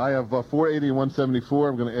score, I have 480 and 174.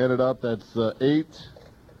 I'm going to add it up. That's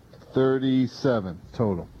 837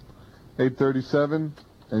 total. 837,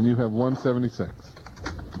 and you have 176.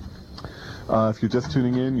 If you're just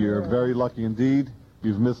tuning in, you're very lucky indeed.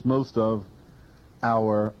 You've missed most of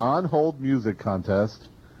our on-hold music contest.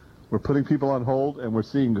 We're putting people on hold, and we're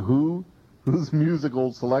seeing whose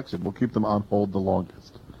musical selection will keep them on hold the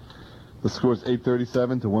longest. The score is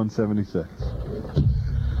 837 to 176.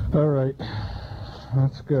 All right.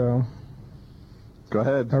 Let's go. Go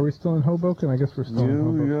ahead. Are we still in Hoboken? I guess we're still in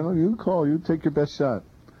Hoboken. You call. You take your best shot.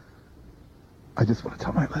 I just want to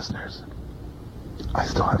tell my listeners, I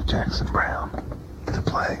still have Jackson Brown to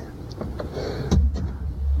play.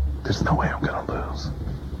 There's no way I'm going to lose.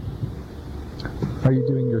 Are you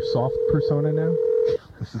doing your soft persona now?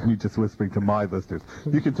 This is me just whispering to my listeners.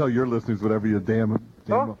 You can tell your listeners whatever you damn.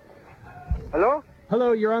 Hello? Hello?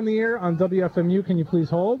 Hello, you're on the air on WFMU. Can you please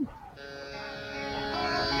hold?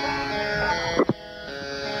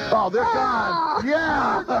 Oh, they're gone.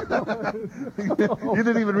 Yeah. You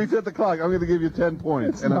didn't even reset the clock. I'm going to give you 10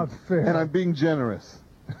 points. It's not fair. And I'm being generous.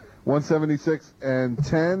 176 and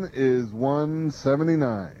 10 is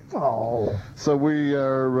 179. Oh. So we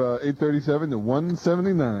are 837 to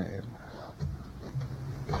 179.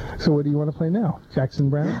 So what do you want to play now? Jackson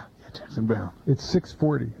Brown? Yeah, Jackson Brown. It's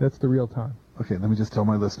 6:40. That's the real time. Okay, let me just tell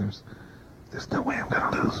my listeners. There's no way I'm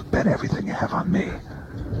going to lose. Bet everything you have on me.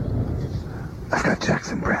 I've got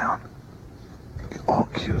Jackson Brown all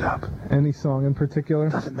queued up. Any song in particular?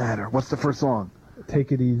 Doesn't matter. What's the first song?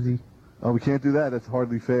 Take It Easy. Oh, we can't do that. That's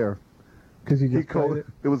hardly fair. Because you just played it?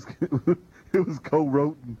 It was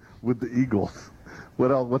co-written with the Eagles.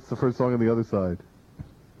 What else? What's the first song on the other side?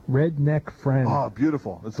 Redneck Friend. Oh,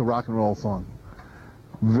 beautiful. It's a rock and roll song.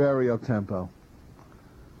 Very up-tempo.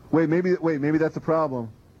 Wait, maybe that's a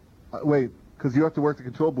problem. Because you have to work the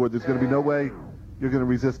control board. There's going to be no way you're going to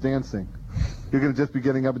resist dancing. You're going to just be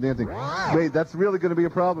getting up and dancing. Wait, that's really going to be a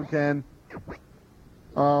problem, Ken.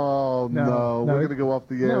 Oh, no. We're going to go off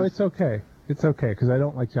the air. No, it's okay. It's okay, because I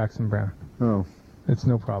don't like Jackson Brown. Oh. It's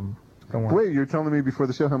no problem. Don't worry. Wait, you're telling me before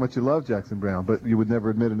the show how much you love Jackson Brown, but you would never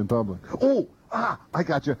admit it in public. I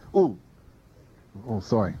got you. Oh,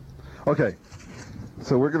 sorry. Okay,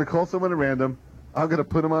 so we're going to call someone at random. I'm going to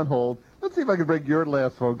put him on hold. Let's see if I can break your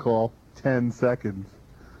last phone call. 10 seconds.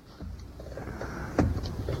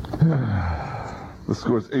 The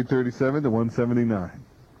score's 837 to 179.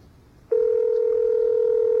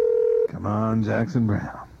 Come on, Jackson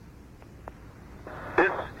Brown. This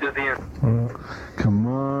is the end. Come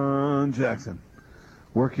on, Jackson.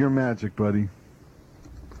 Work your magic, buddy.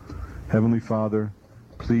 Heavenly Father,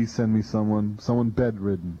 please send me someone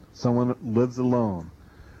bedridden, someone that lives alone,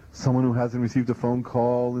 someone who hasn't received a phone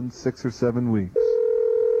call in 6 or 7 weeks.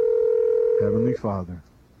 Heavenly Father,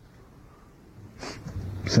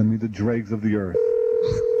 send me the dregs of the earth.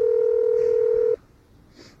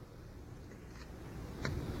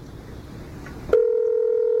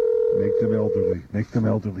 Make them elderly, make them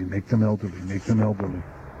elderly, make them elderly, make them elderly.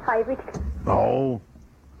 Hi, Rich. Oh.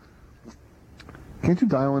 Can't you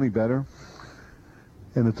dial any better?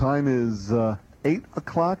 And the time is 8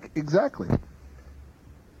 o'clock exactly.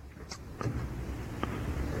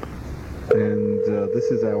 And this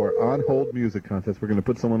is our on-hold music contest. We're going to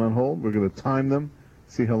put someone on hold. We're going to time them,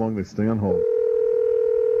 see how long they stay on hold.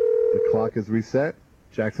 The clock is reset.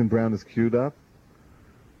 Jackson Brown is queued up.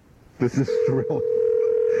 This is thrilling.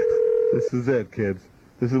 This is it, kids.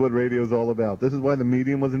 This is what radio is all about. This is why the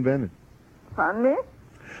medium was invented. Honey?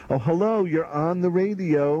 Oh, hello. You're on the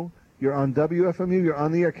radio. You're on WFMU. You're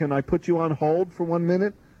on the air. Can I put you on hold for 1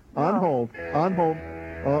 minute? On hold. On hold.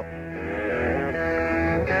 Oh.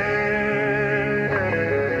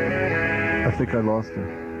 I think I lost her.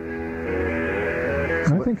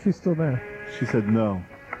 I think she's still there. She said no.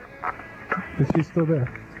 Is she still there?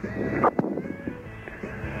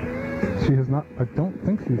 She has not. I don't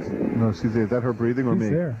think she's. No, she's there. Is that her breathing or me?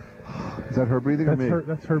 She's there. Is that her breathing or me?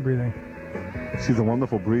 That's her breathing. She's a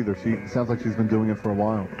wonderful breather. She sounds like she's been doing it for a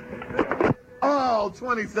while. Oh,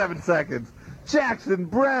 27 seconds. Jackson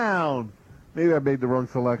Brown. Maybe I made the wrong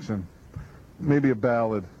selection. Maybe a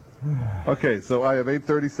ballad. Okay, so I have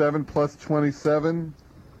 837 plus 27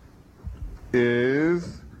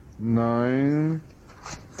 is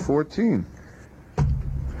 914.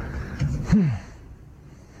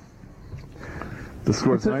 The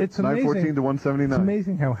score is 914 to 179. It's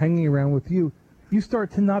amazing how hanging around with you, you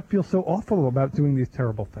start to not feel so awful about doing these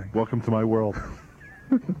terrible things. Welcome to my world.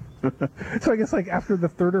 So I guess like after the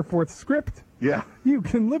third or fourth script, yeah, you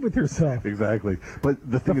can live with yourself. Exactly. But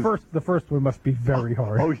the first one must be very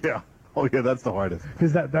hard. Oh yeah, that's the hardest.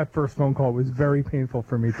 Because that first phone call was very painful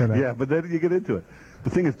for me tonight. Yeah, but then you get into it.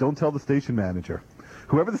 The thing is, don't tell the station manager.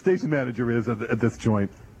 Whoever the station manager is at this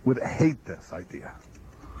joint would hate this idea.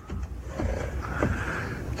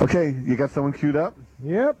 Okay, you got someone queued up?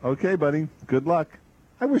 Yep. Okay, buddy. Good luck.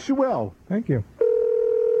 I wish you well. Thank you.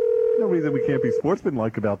 No reason we can't be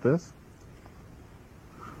sportsmanlike about this.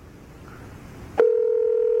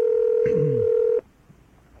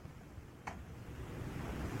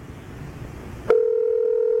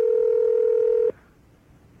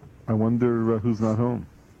 I wonder who's not home.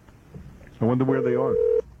 I wonder where they are.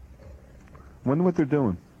 I wonder what they're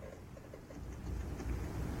doing.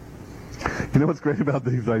 You know what's great about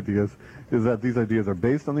these ideas is that these ideas are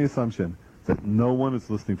based on the assumption that no one is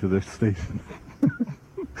listening to this station.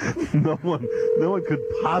 No one could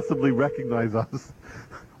possibly recognize us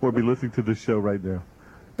or be listening to this show right now.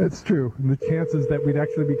 That's true. And the chances that we'd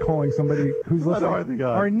actually be calling somebody who's listening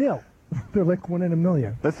are nil. They're like 1 in a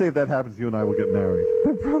million. Let's say if that happens, you and I will get married.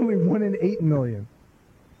 They're probably 1 in 8 million.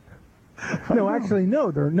 No, actually,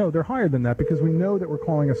 they're higher than that because we know that we're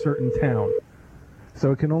calling a certain town.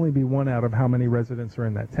 So it can only be 1 out of how many residents are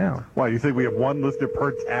in that town. Why, you think we have 1 listener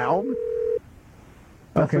per town?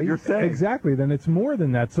 That's what you're saying. Exactly. Then it's more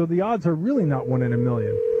than that. So the odds are really not 1 in a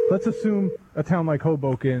million. Let's assume a town like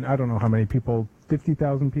Hoboken, I don't know how many people,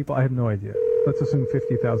 50,000 people? I have no idea. Let's assume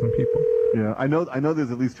 50,000 people. Yeah, I know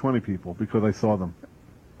there's at least 20 people because I saw them.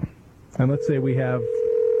 And let's say we have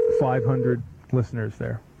 500 listeners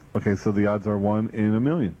there. Okay, so the odds are 1 in a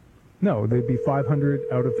million. No, they'd be 500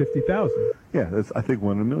 out of 50,000. Yeah, that's, I think,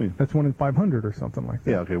 1 in a million. That's 1 in 500 or something like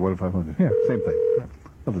that. Yeah, okay, 1 in 500. Yeah. Same thing.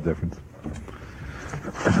 Not the difference.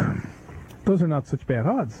 Those are not such bad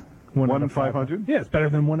odds. 1 in 500? Yeah, it's better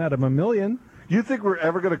than 1 out of a million. You think we're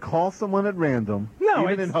ever going to call someone at random,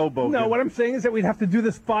 even in Hoboken? No, what I'm saying is that we'd have to do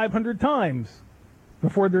this 500 times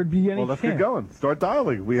before there'd be any chance. Well, let's get going. Start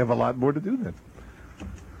dialing. We have a lot more to do then.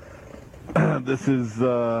 This is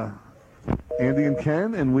Andy and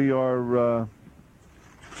Ken, and we are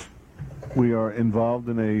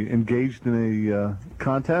engaged in a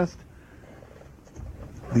contest,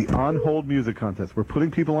 the on-hold music contest. We're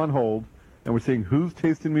putting people on hold, and we're seeing whose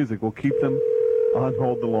taste in music will keep them on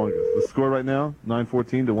hold the longest. The score right now,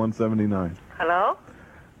 914 to 179. Hello?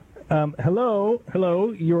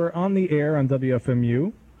 Hello. You're on the air on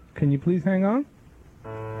WFMU. Can you please hang on?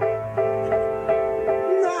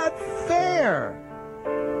 Not fair.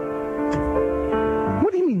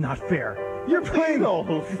 not fair. You're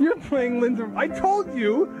playing Linda. I told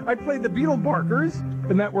you I played the Beetle Barkers,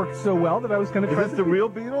 and that worked so well that I was going to try. Is this the real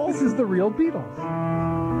Beatles? This is the real Beatles.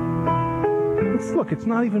 Look, it's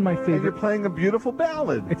not even my favorite. And you're playing a beautiful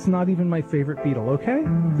ballad. It's not even my favorite Beatle, okay?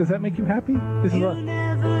 Does that make you happy? This is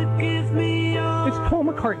It's Paul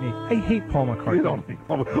McCartney. I hate Paul McCartney. You don't hate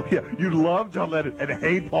Paul McCartney. Yeah, you love John Lennon and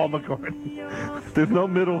hate Paul McCartney. There's no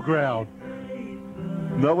middle ground.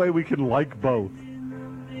 No way we can like both.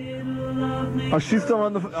 Oh, she's still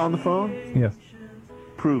on the phone? Yes.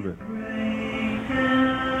 Prove it.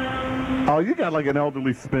 Oh, you got like an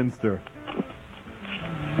elderly spinster.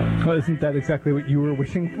 Well, isn't that exactly what you were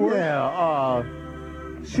wishing for? Yeah,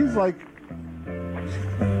 she's like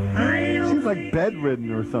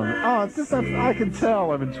bedridden or something. Oh, it's just I can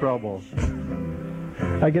tell I'm in trouble.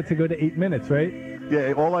 I get to go to 8 minutes, right?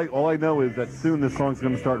 Yeah, all I know is that soon this song's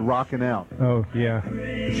going to start rocking out. Oh, yeah.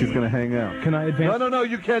 She's going to hang out. Can I advance? No,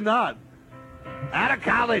 you cannot. Out of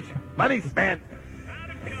college, money spent.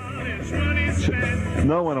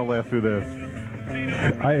 No one will laugh through this.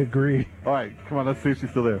 I agree. All right, come on, let's see if she's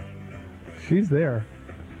still there. She's there.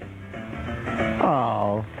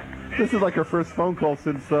 Oh, this is like her first phone call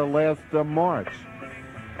since last March.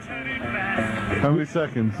 How many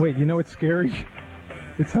seconds? Wait, you know what's scary?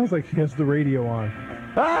 It sounds like she has the radio on.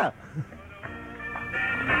 Ah!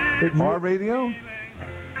 Our radio?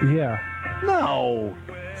 Yeah. No.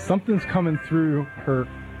 Something's coming through her.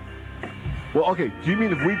 Well, okay. Do you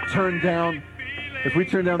mean if we turn down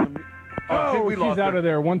the? Oh, we she's lost out her. of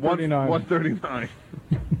there. 139. 139.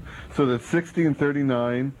 So that's 60 and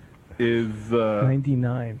 39 is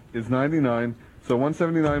 99. Is 99. So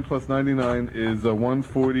 179 plus 99 is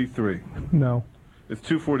 143. No. It's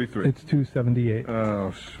 243. It's 278.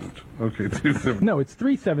 Oh shoot. Okay, 278. No, it's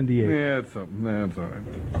 378. Yeah, it's something. That's all right.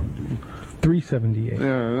 378.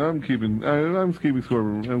 Yeah, I'm keeping score.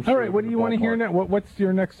 All right, what do you want to hear now? What's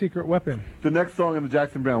your next secret weapon? The next song in the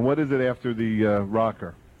Jackson Browne. What is it after the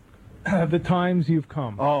rocker? The Times You've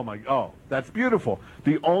Come. Oh, that's beautiful.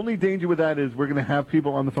 The only danger with that is we're going to have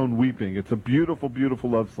people on the phone weeping. It's a beautiful, beautiful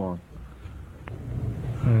love song.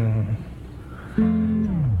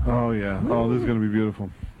 Oh, yeah. Oh, this is going to be beautiful.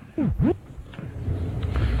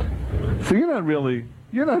 So you're not really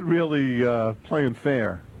playing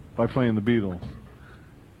fair by playing the Beatles.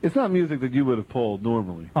 It's not music that you would have pulled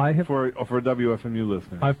normally. I have for a WFMU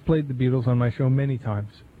listener. I've played the Beatles on my show many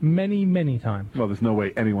times. Many times. Well, there's no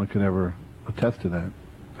way anyone can ever attest to that.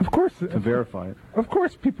 Of course. To verify it. Of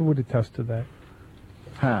course people would attest to that.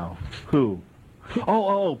 How? Who?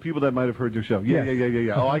 Oh, people that might have heard your show.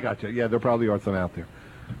 Yeah. Oh, I got you. Yeah, there probably are some out there.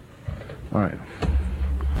 All right.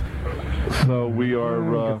 So we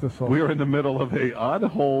are in the middle of a odd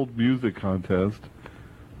hold music contest.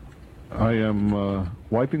 I am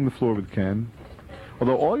wiping the floor with Ken.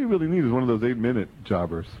 Although all you really need is one of those 8-minute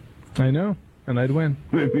jobbers. I know, and I'd win.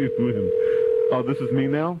 You'd win. Oh, this is me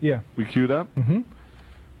now? Yeah. We queued up? Mm-hmm.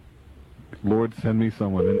 Lord, send me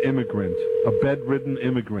someone, an immigrant, a bedridden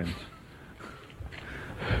immigrant.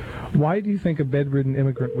 Why do you think a bedridden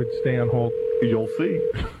immigrant would stay on hold? You'll see.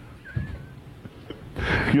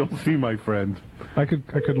 You'll see, my friend. I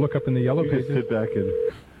could look up in the yellow pages. Just sit back and...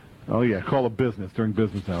 Oh, yeah, call a business during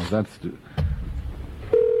business hours. That's...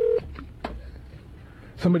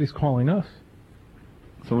 Somebody's calling us.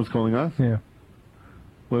 Someone's calling us? Yeah.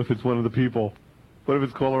 What if it's one of the people? What if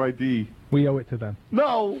it's caller ID? We owe it to them.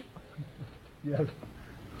 No! Yes.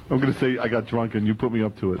 I'm going to say I got drunk and you put me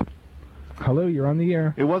up to it. Hello, you're on the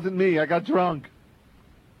air. It wasn't me. I got drunk.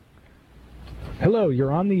 Hello,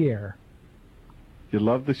 you're on the air. You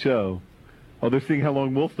love the show. Oh, they're seeing how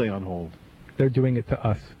long we'll stay on hold. They're doing it to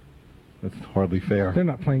us. That's hardly fair. They're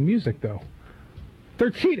not playing music, though.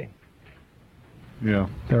 They're cheating. Yeah.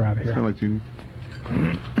 They're out of here. Kind of like you.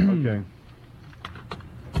 Okay.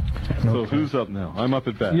 So who's up now? I'm up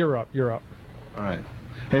at bat. You're up. All right.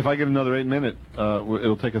 Hey, if I get another 8-minute,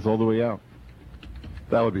 it'll take us all the way out.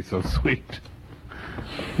 That would be so sweet.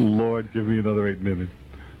 Lord, give me another 8 minutes.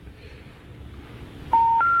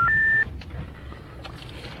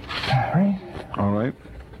 All right.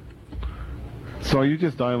 So are you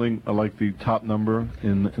just dialing like the top number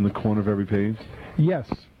in the corner of every page?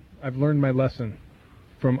 Yes. I've learned my lesson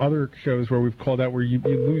from other shows where we've called out where you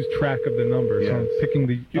lose track of the numbers. Yes. So I'm picking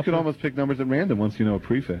the... You can almost pick numbers at random once you know a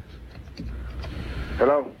prefix.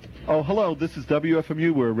 Hello? Oh, hello. This is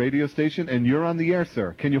WFMU. We're a radio station, and you're on the air,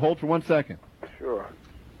 sir. Can you hold for 1 second? Sure.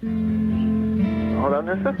 Hold on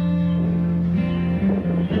a second.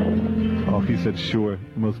 Oh, he said sure.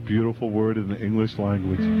 The most beautiful word in the English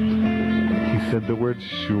language. He said the word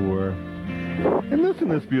sure. And listen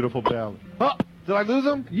to this beautiful ballad. Oh, did I lose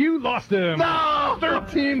him? You lost him. No!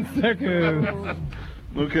 13 seconds.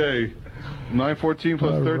 Okay. 914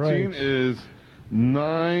 plus All 13 right. is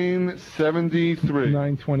 973.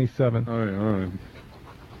 927. All right.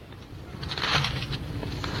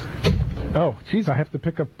 Oh, geez, I have to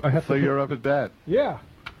pick up. So you're up at bat. Yeah.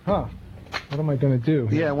 Huh. What am I going to do?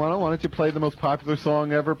 Yeah, why don't you play the most popular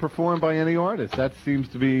song ever performed by any artist? That seems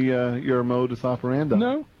to be your modus operandi.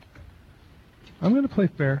 No. I'm going to play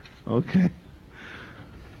fair. Okay.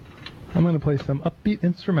 I'm going to play some upbeat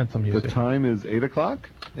instrumental music. The time is 8 o'clock,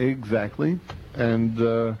 exactly. And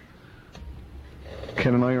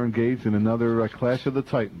Ken and I are engaged in another Clash of the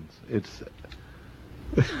Titans. It's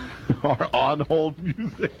our on-hold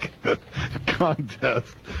music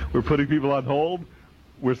contest. We're putting people on hold.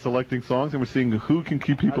 We're selecting songs, and we're seeing who can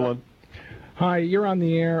keep people on. Hi, you're on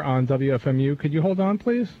the air on WFMU. Could you hold on,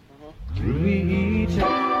 please?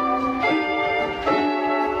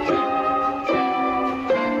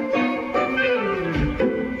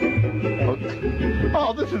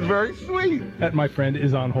 Oh, this is very sweet. That, my friend,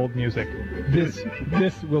 is on hold music. This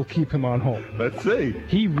will keep him on hold. Let's see.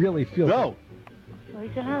 He really feels Go.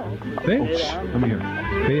 They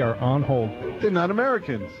are on hold. They're not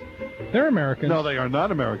Americans. They're Americans. No, they are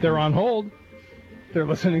not Americans. They're on hold. They're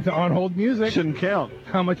listening to on hold music. Shouldn't count.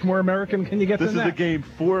 How much more American can you get This than is that? a game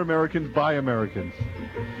for Americans by Americans.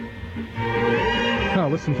 Oh,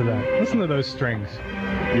 listen to that. Listen to those strings.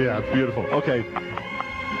 Yeah, it's beautiful. Okay.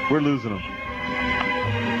 We're losing them.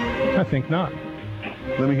 I think not.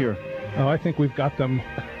 Let me hear. Oh, I think we've got them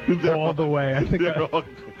all the way. I think They're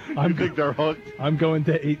hooked. You think they're hooked? I'm going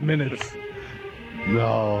to 8 minutes.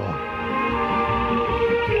 No.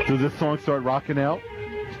 Does this song start rocking out?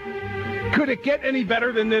 Could it get any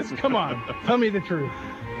better than this? Come on. Tell me the truth.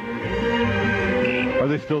 Are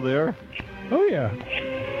they still there? Oh, yeah.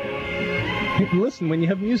 Hey, listen, when you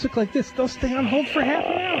have music like this, they'll stay on hold for half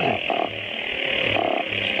an hour.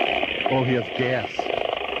 Oh, he has gas.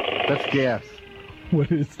 That's gas.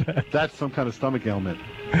 What is that? That's some kind of stomach ailment.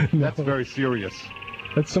 No. That's very serious.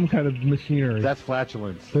 That's some kind of machinery. That's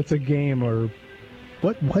flatulence. That's a game or...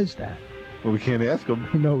 What was that? Well, we can't ask him.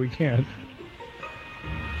 No, we can't.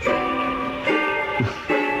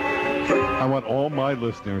 I want all my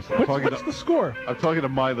listeners. What's the score? I'm talking to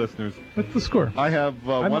my listeners. What's the score? I have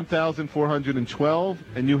 1,412,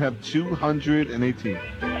 and you have 218.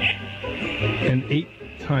 And 8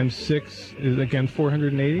 times 6 is, again,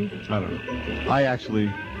 480? I don't know. I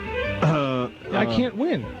actually... I can't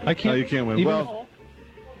win. I can't... No, you can't win. Even Well...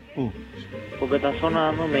 Porque está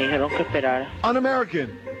sonando, me dijeron que esperara. Un-American!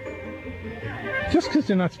 Just because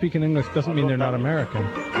they're not speaking English doesn't mean they're not American.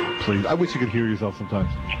 Please, I wish you could hear yourself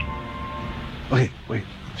sometimes. Okay, wait.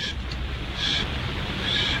 Shh. Shh.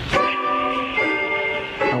 Shh.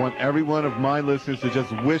 I want every one of my listeners to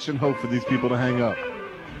just wish and hope for these people to hang up.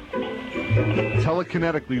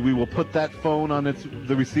 Telekinetically, we will put that phone on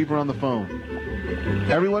the receiver on the phone.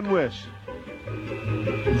 Everyone wish.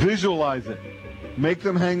 Visualize it. Make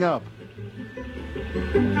them hang up.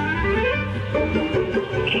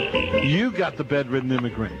 You got the bedridden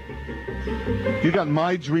immigrant. You got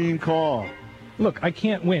my dream call. Look, I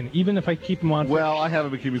can't win, even if I keep them on. Well, I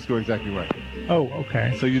haven't been keeping score exactly right. Oh,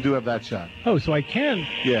 okay. So you do have that shot. Oh, so I can.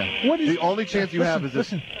 Yeah. What is the only chance you have is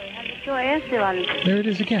this. Listen. There it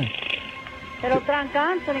is again.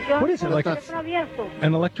 What is it, like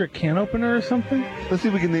an electric can opener or something? Let's see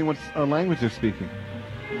if we can name what language they're speaking.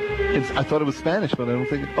 I thought it was Spanish, but I don't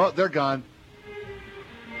think... Oh, they're gone.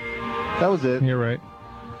 That was it. You're right.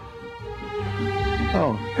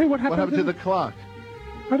 Oh. Hey, what happened to the clock?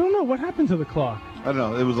 I don't know. What happened to the clock? I don't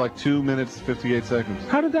know. It was like 2 minutes, 58 seconds.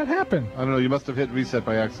 How did that happen? I don't know. You must have hit reset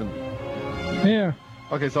by accident. Yeah.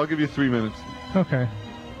 Okay, so I'll give you 3 minutes. Okay.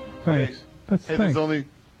 Thanks. Thanks. There's only...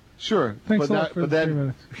 Sure. Thanks a lot for the 3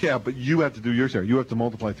 minutes. Yeah, but you have to do your share. You have to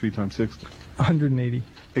multiply 3 times 60. 180.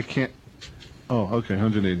 It can't... Oh, okay,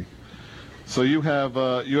 180. So you have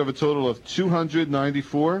a total of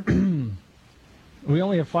 294. We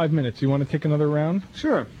only have 5 minutes. You want to take another round?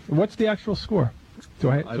 Sure. What's the actual score?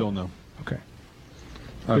 I don't know. Okay.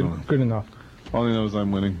 I don't know. Good enough. All I know is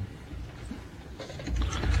I'm winning.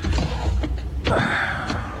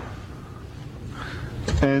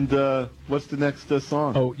 And what's the next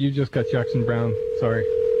song? Oh, you just got Jackson Brown. Sorry.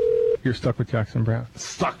 You're stuck with Jackson Brown.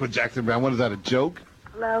 Stuck with Jackson Brown. What is that, a joke?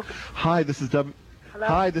 Hello. Hi, this is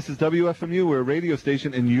WFMU. We're a radio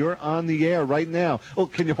station, and you're on the air right now. Oh,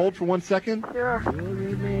 can you hold for 1 second? Sure.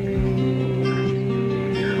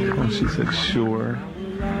 Oh, she said sure.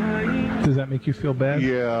 Does that make you feel bad?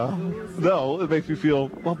 Yeah. No, it makes me feel,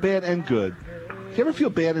 well, bad and good. Do you ever feel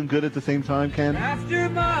bad and good at the same time, Ken?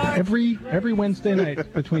 Every Wednesday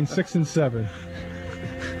night between 6 and 7.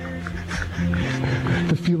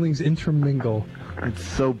 The feelings intermingle. It's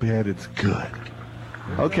so bad it's good.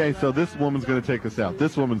 Okay, so this woman's going to take us out.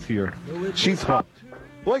 This woman's here. She's hooked.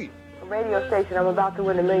 Wait. Radio station, I'm about to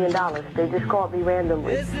win $1 million. They just called me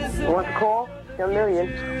randomly. You want to call? $1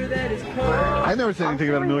 million. I never said anything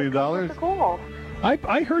about $1 million. Call.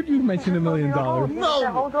 I heard you mention $1 million.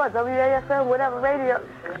 No. Hold on, WAFM, whatever radio.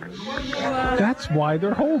 That's why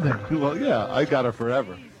they're holding. Well, yeah, I got her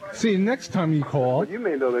forever. See, next time you call. You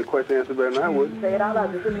may know that question answer better than I would. Say it out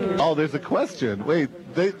loud. Oh, there's a question. Wait,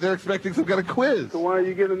 they're expecting some kind of quiz. So why are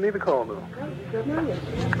you giving me the call, though?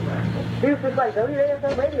 He was just like,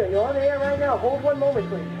 WAFM radio, you're on the air right now. Hold one moment,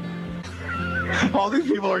 please. All these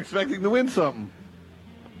people are expecting to win something.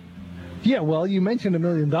 Yeah, well, you mentioned $1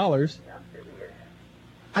 million.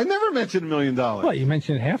 I never mentioned $1 million. Well, you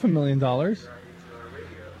mentioned $500,000.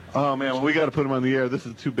 Oh, man, well, we got to put him on the air. This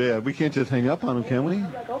is too bad. We can't just hang up on him, can we?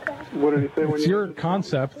 What did he say? It's your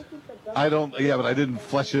concept. I don't, yeah, but I didn't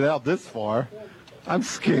flesh it out this far. I'm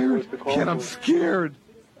scared. Ken, I'm scared.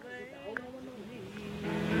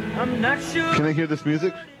 I'm not sure. Can I hear this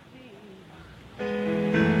music?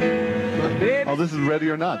 Oh, this is Ready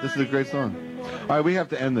or Not. This is a great song. All right, we have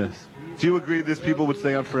to end this. Do you agree these people would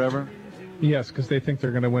stay on forever? Yes, because they think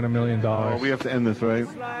they're going to win $1 million. Oh, we have to end this, right?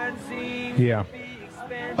 Yeah.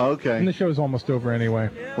 Okay. And the show's almost over anyway.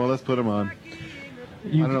 Well, let's put him on. I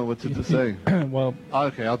don't know what to say. Well,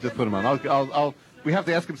 okay, I'll just put him on. I'll. We have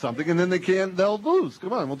to ask him something, and then they'll lose.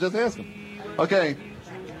 Come on, we'll just ask him. Okay.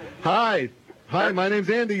 Hi, my name's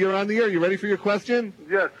Andy. You're on the air. You ready for your question?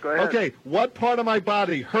 Yes, go ahead. Okay, what part of my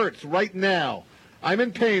body hurts right now? I'm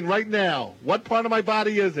in pain right now. What part of my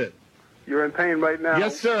body is it? You're in pain right now?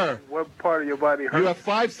 Yes, sir. What part of your body hurts? You have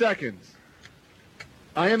 5 seconds.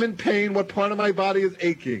 I am in pain. What part of my body is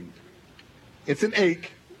aching? It's an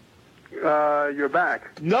ache. Your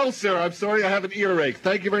back. No, sir. I'm sorry. I have an earache.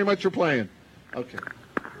 Thank you very much for playing. Okay.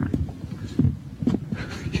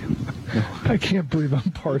 I can't believe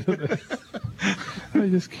I'm part of this. I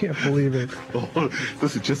just can't believe it. Oh,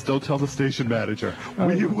 listen, just don't tell the station manager.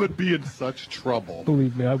 We would be in such trouble.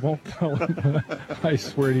 Believe me, I won't tell him. I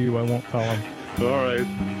swear to you, I won't tell him. All right.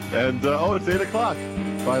 And, it's 8 o'clock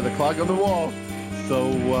by the clock on the wall. So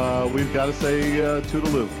we've got to say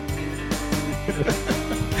toodaloo.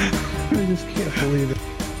 I just can't believe it.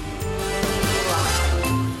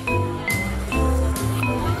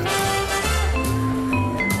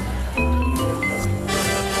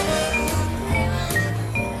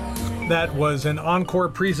 That was an encore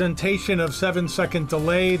presentation of 7 Second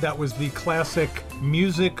Delay. That was the classic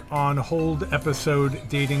Music on Hold episode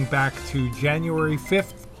dating back to January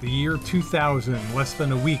 5th, the year 2000, less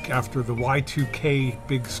than a week after the Y2K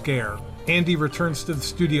big scare. Andy returns to the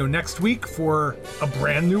studio next week for a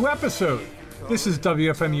brand new episode. This is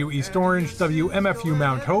WFMU East Orange, WMFU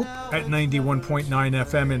Mount Hope at 91.9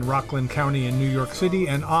 FM in Rockland County in New York City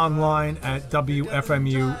and online at WFMU.org.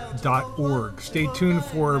 Stay tuned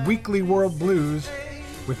for Weekly World Blues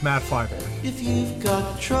with Matt Fiver. If you've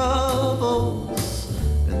got troubles,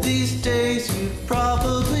 these days you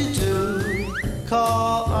probably do,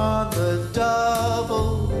 call on the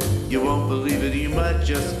double. You won't believe it, you might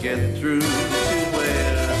just get through to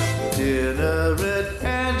where dinner at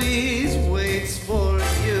Andy's waits for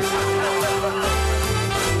you.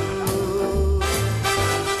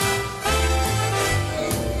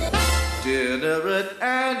 Dinner at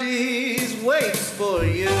Andy's waits for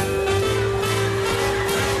you.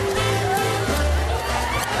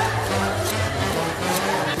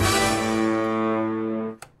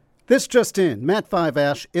 This just in, Matt Five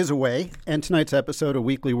Ash is away, and tonight's episode of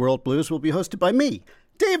Weekly World Blues will be hosted by me,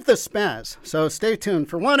 Dave the Spaz. So stay tuned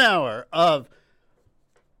for 1 hour of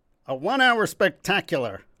a 1 hour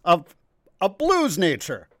spectacular of a blues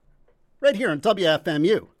nature, right here on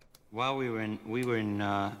WFMU. While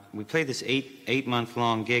we played this eight month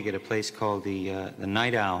long gig at a place called the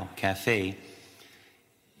Night Owl Cafe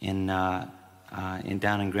in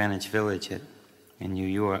down in Greenwich Village in New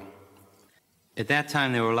York. At that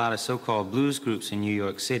time, there were a lot of so-called blues groups in New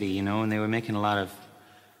York City, and they were making a lot of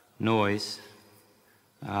noise.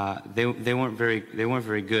 They weren't very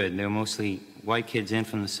good. They were mostly white kids in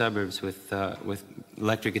from the suburbs with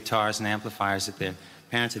electric guitars and amplifiers that their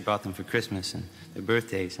parents had bought them for Christmas and their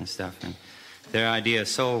birthdays and stuff. And their idea of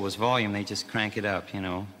soul was volume. They just crank it up,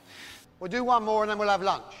 We'll do one more and then we'll have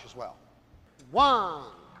lunch as well. 1,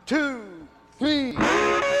 2, 3.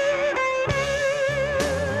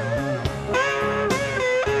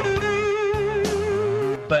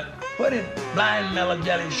 But what if Blind Mellow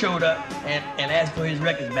Jelly showed up and asked for his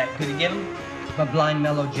records back? Could he get them? But Blind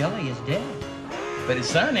Mellow Jelly is dead. But his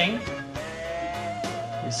son ain't.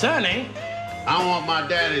 His son ain't. I want my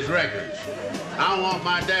daddy's records. I want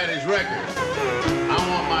my daddy's records. I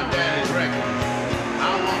want my daddy's records. I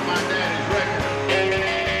want my daddy's records.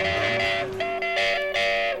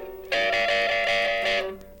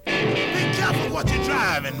 Be careful what you're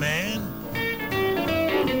driving, man.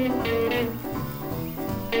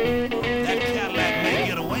 That Cadillac may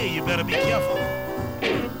get away. You better be careful.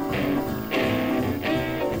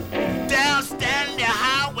 Down standing the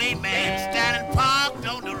highwayman, standing parked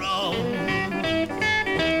on the road.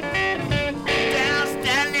 Down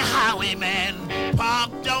standing the highwayman,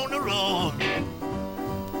 parked on the road.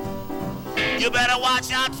 You better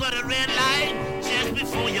watch out for the red light just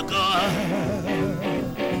before you go.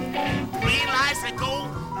 Green lights that go,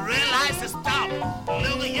 red lights that stop.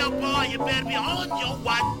 Look at your boy, you better be on your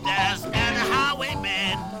watch. Down standing the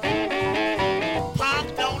highwayman,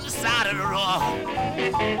 parked on the side of the road.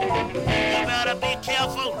 You better be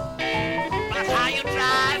careful about how you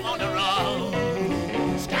drive on the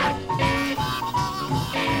road. Stop.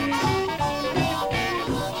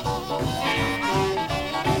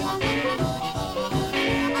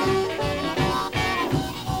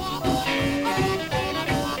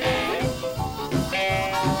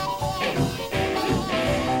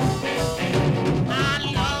 I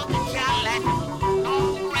love the Cadillac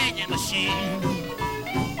long-range machine.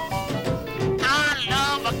 I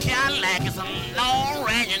love a Cadillac, it's a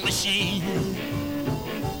long-range machine.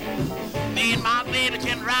 Me and my baby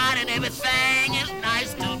can ride and everything is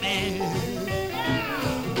nice to me.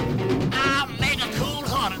 I'll make a cool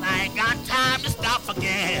heart and I ain't got time to stop for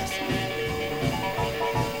gas.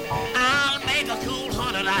 I'll make a cool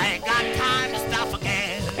heart and I ain't got time to stop for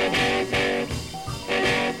gas.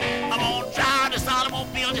 I'm gonna drive this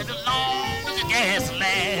automobile just as long as the gas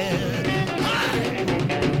lasts.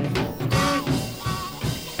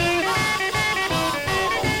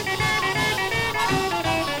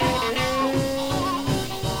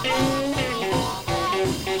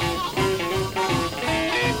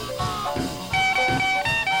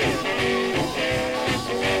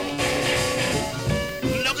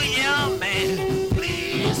 Look at here, man,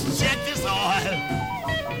 please check this oil.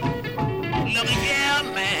 Look at here,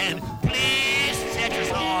 man, please check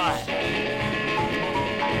this oil.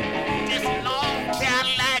 This long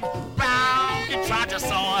Cadillac bound to try to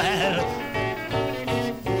soil.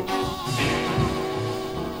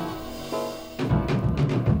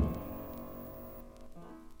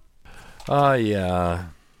 Oh, yeah.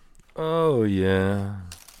 Oh, yeah.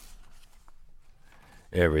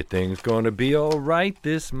 Everything's gonna be all right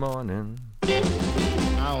this morning.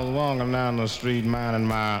 I was walking down the street minding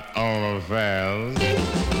my own affairs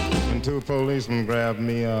when two policemen grabbed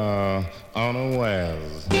me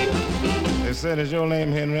unawares. They said, "Is your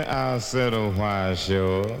name Henry?" I said, "Oh, why,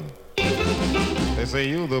 sure." They say,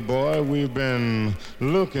 "You the boy we've been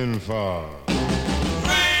looking for."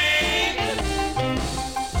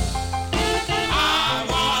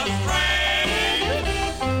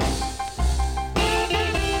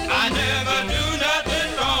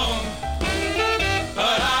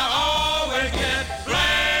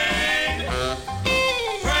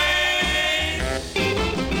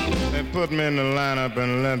 Put me in the lineup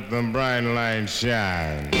and let the bright light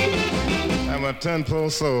shine. There were 10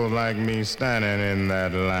 poor souls like me standing in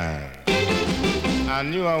that line. I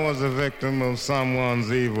knew I was a victim of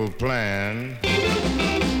someone's evil plan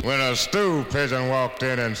when a stew pigeon walked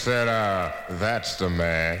in and said, "That's the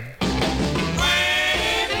man."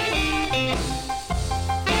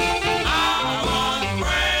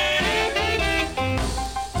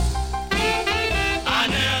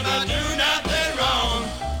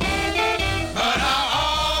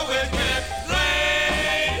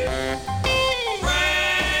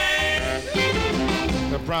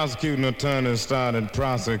 Prosecuting attorney started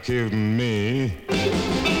prosecuting me.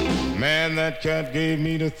 Man, that cat gave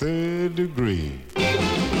me the 3rd degree.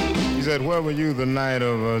 He said, "Where were you the night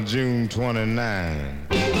of June 29?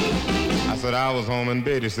 I said, "I was home in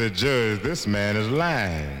bed." He said, "Judge, this man is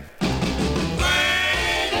lying."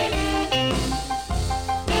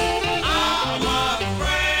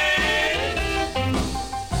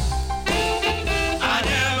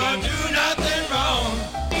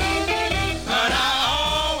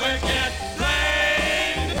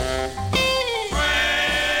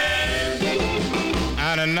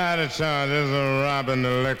 The charges of robbing the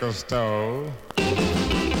liquor store.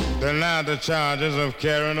 Denied the charges of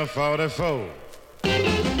carrying a 44.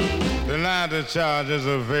 Denied the charges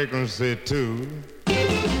of vagrancy too.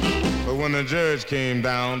 But when the judge came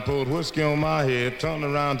down, poured whiskey on my head, turned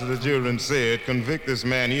around to the jury and said, "Convict this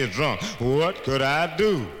man, he is drunk." What could I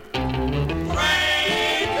do?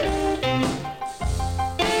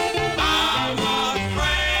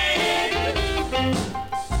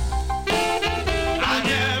 I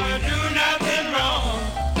never do nothing wrong,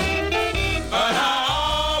 but I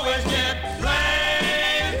always get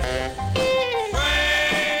blamed.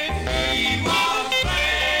 Afraid, he was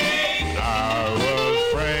blamed. I was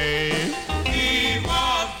afraid. He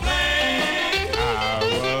was blamed. I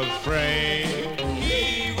was afraid.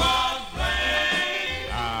 He was blamed.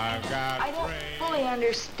 I got I don't fully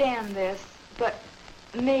understand this, but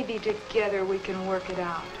maybe together we can work it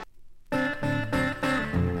out.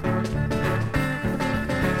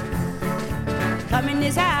 Come in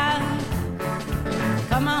this house,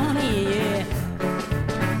 come on in, yeah.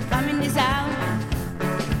 Come in this house,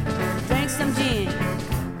 drink some gin,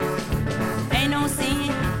 ain't no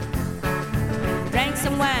sin. Drink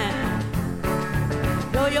some wine,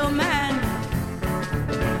 blow your mind,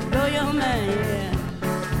 yeah.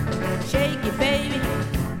 Shake it, baby,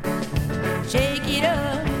 shake it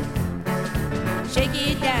up, shake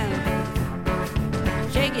it down,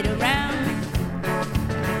 shake it around,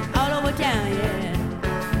 all over town, yeah.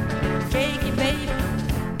 Shake it, baby.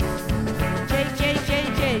 Shake, shake,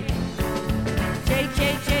 shake, shake. Shake,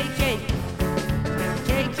 shake, shake, shake.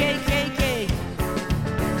 Shake, shake, shake, shake.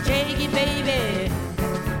 Shake it, baby.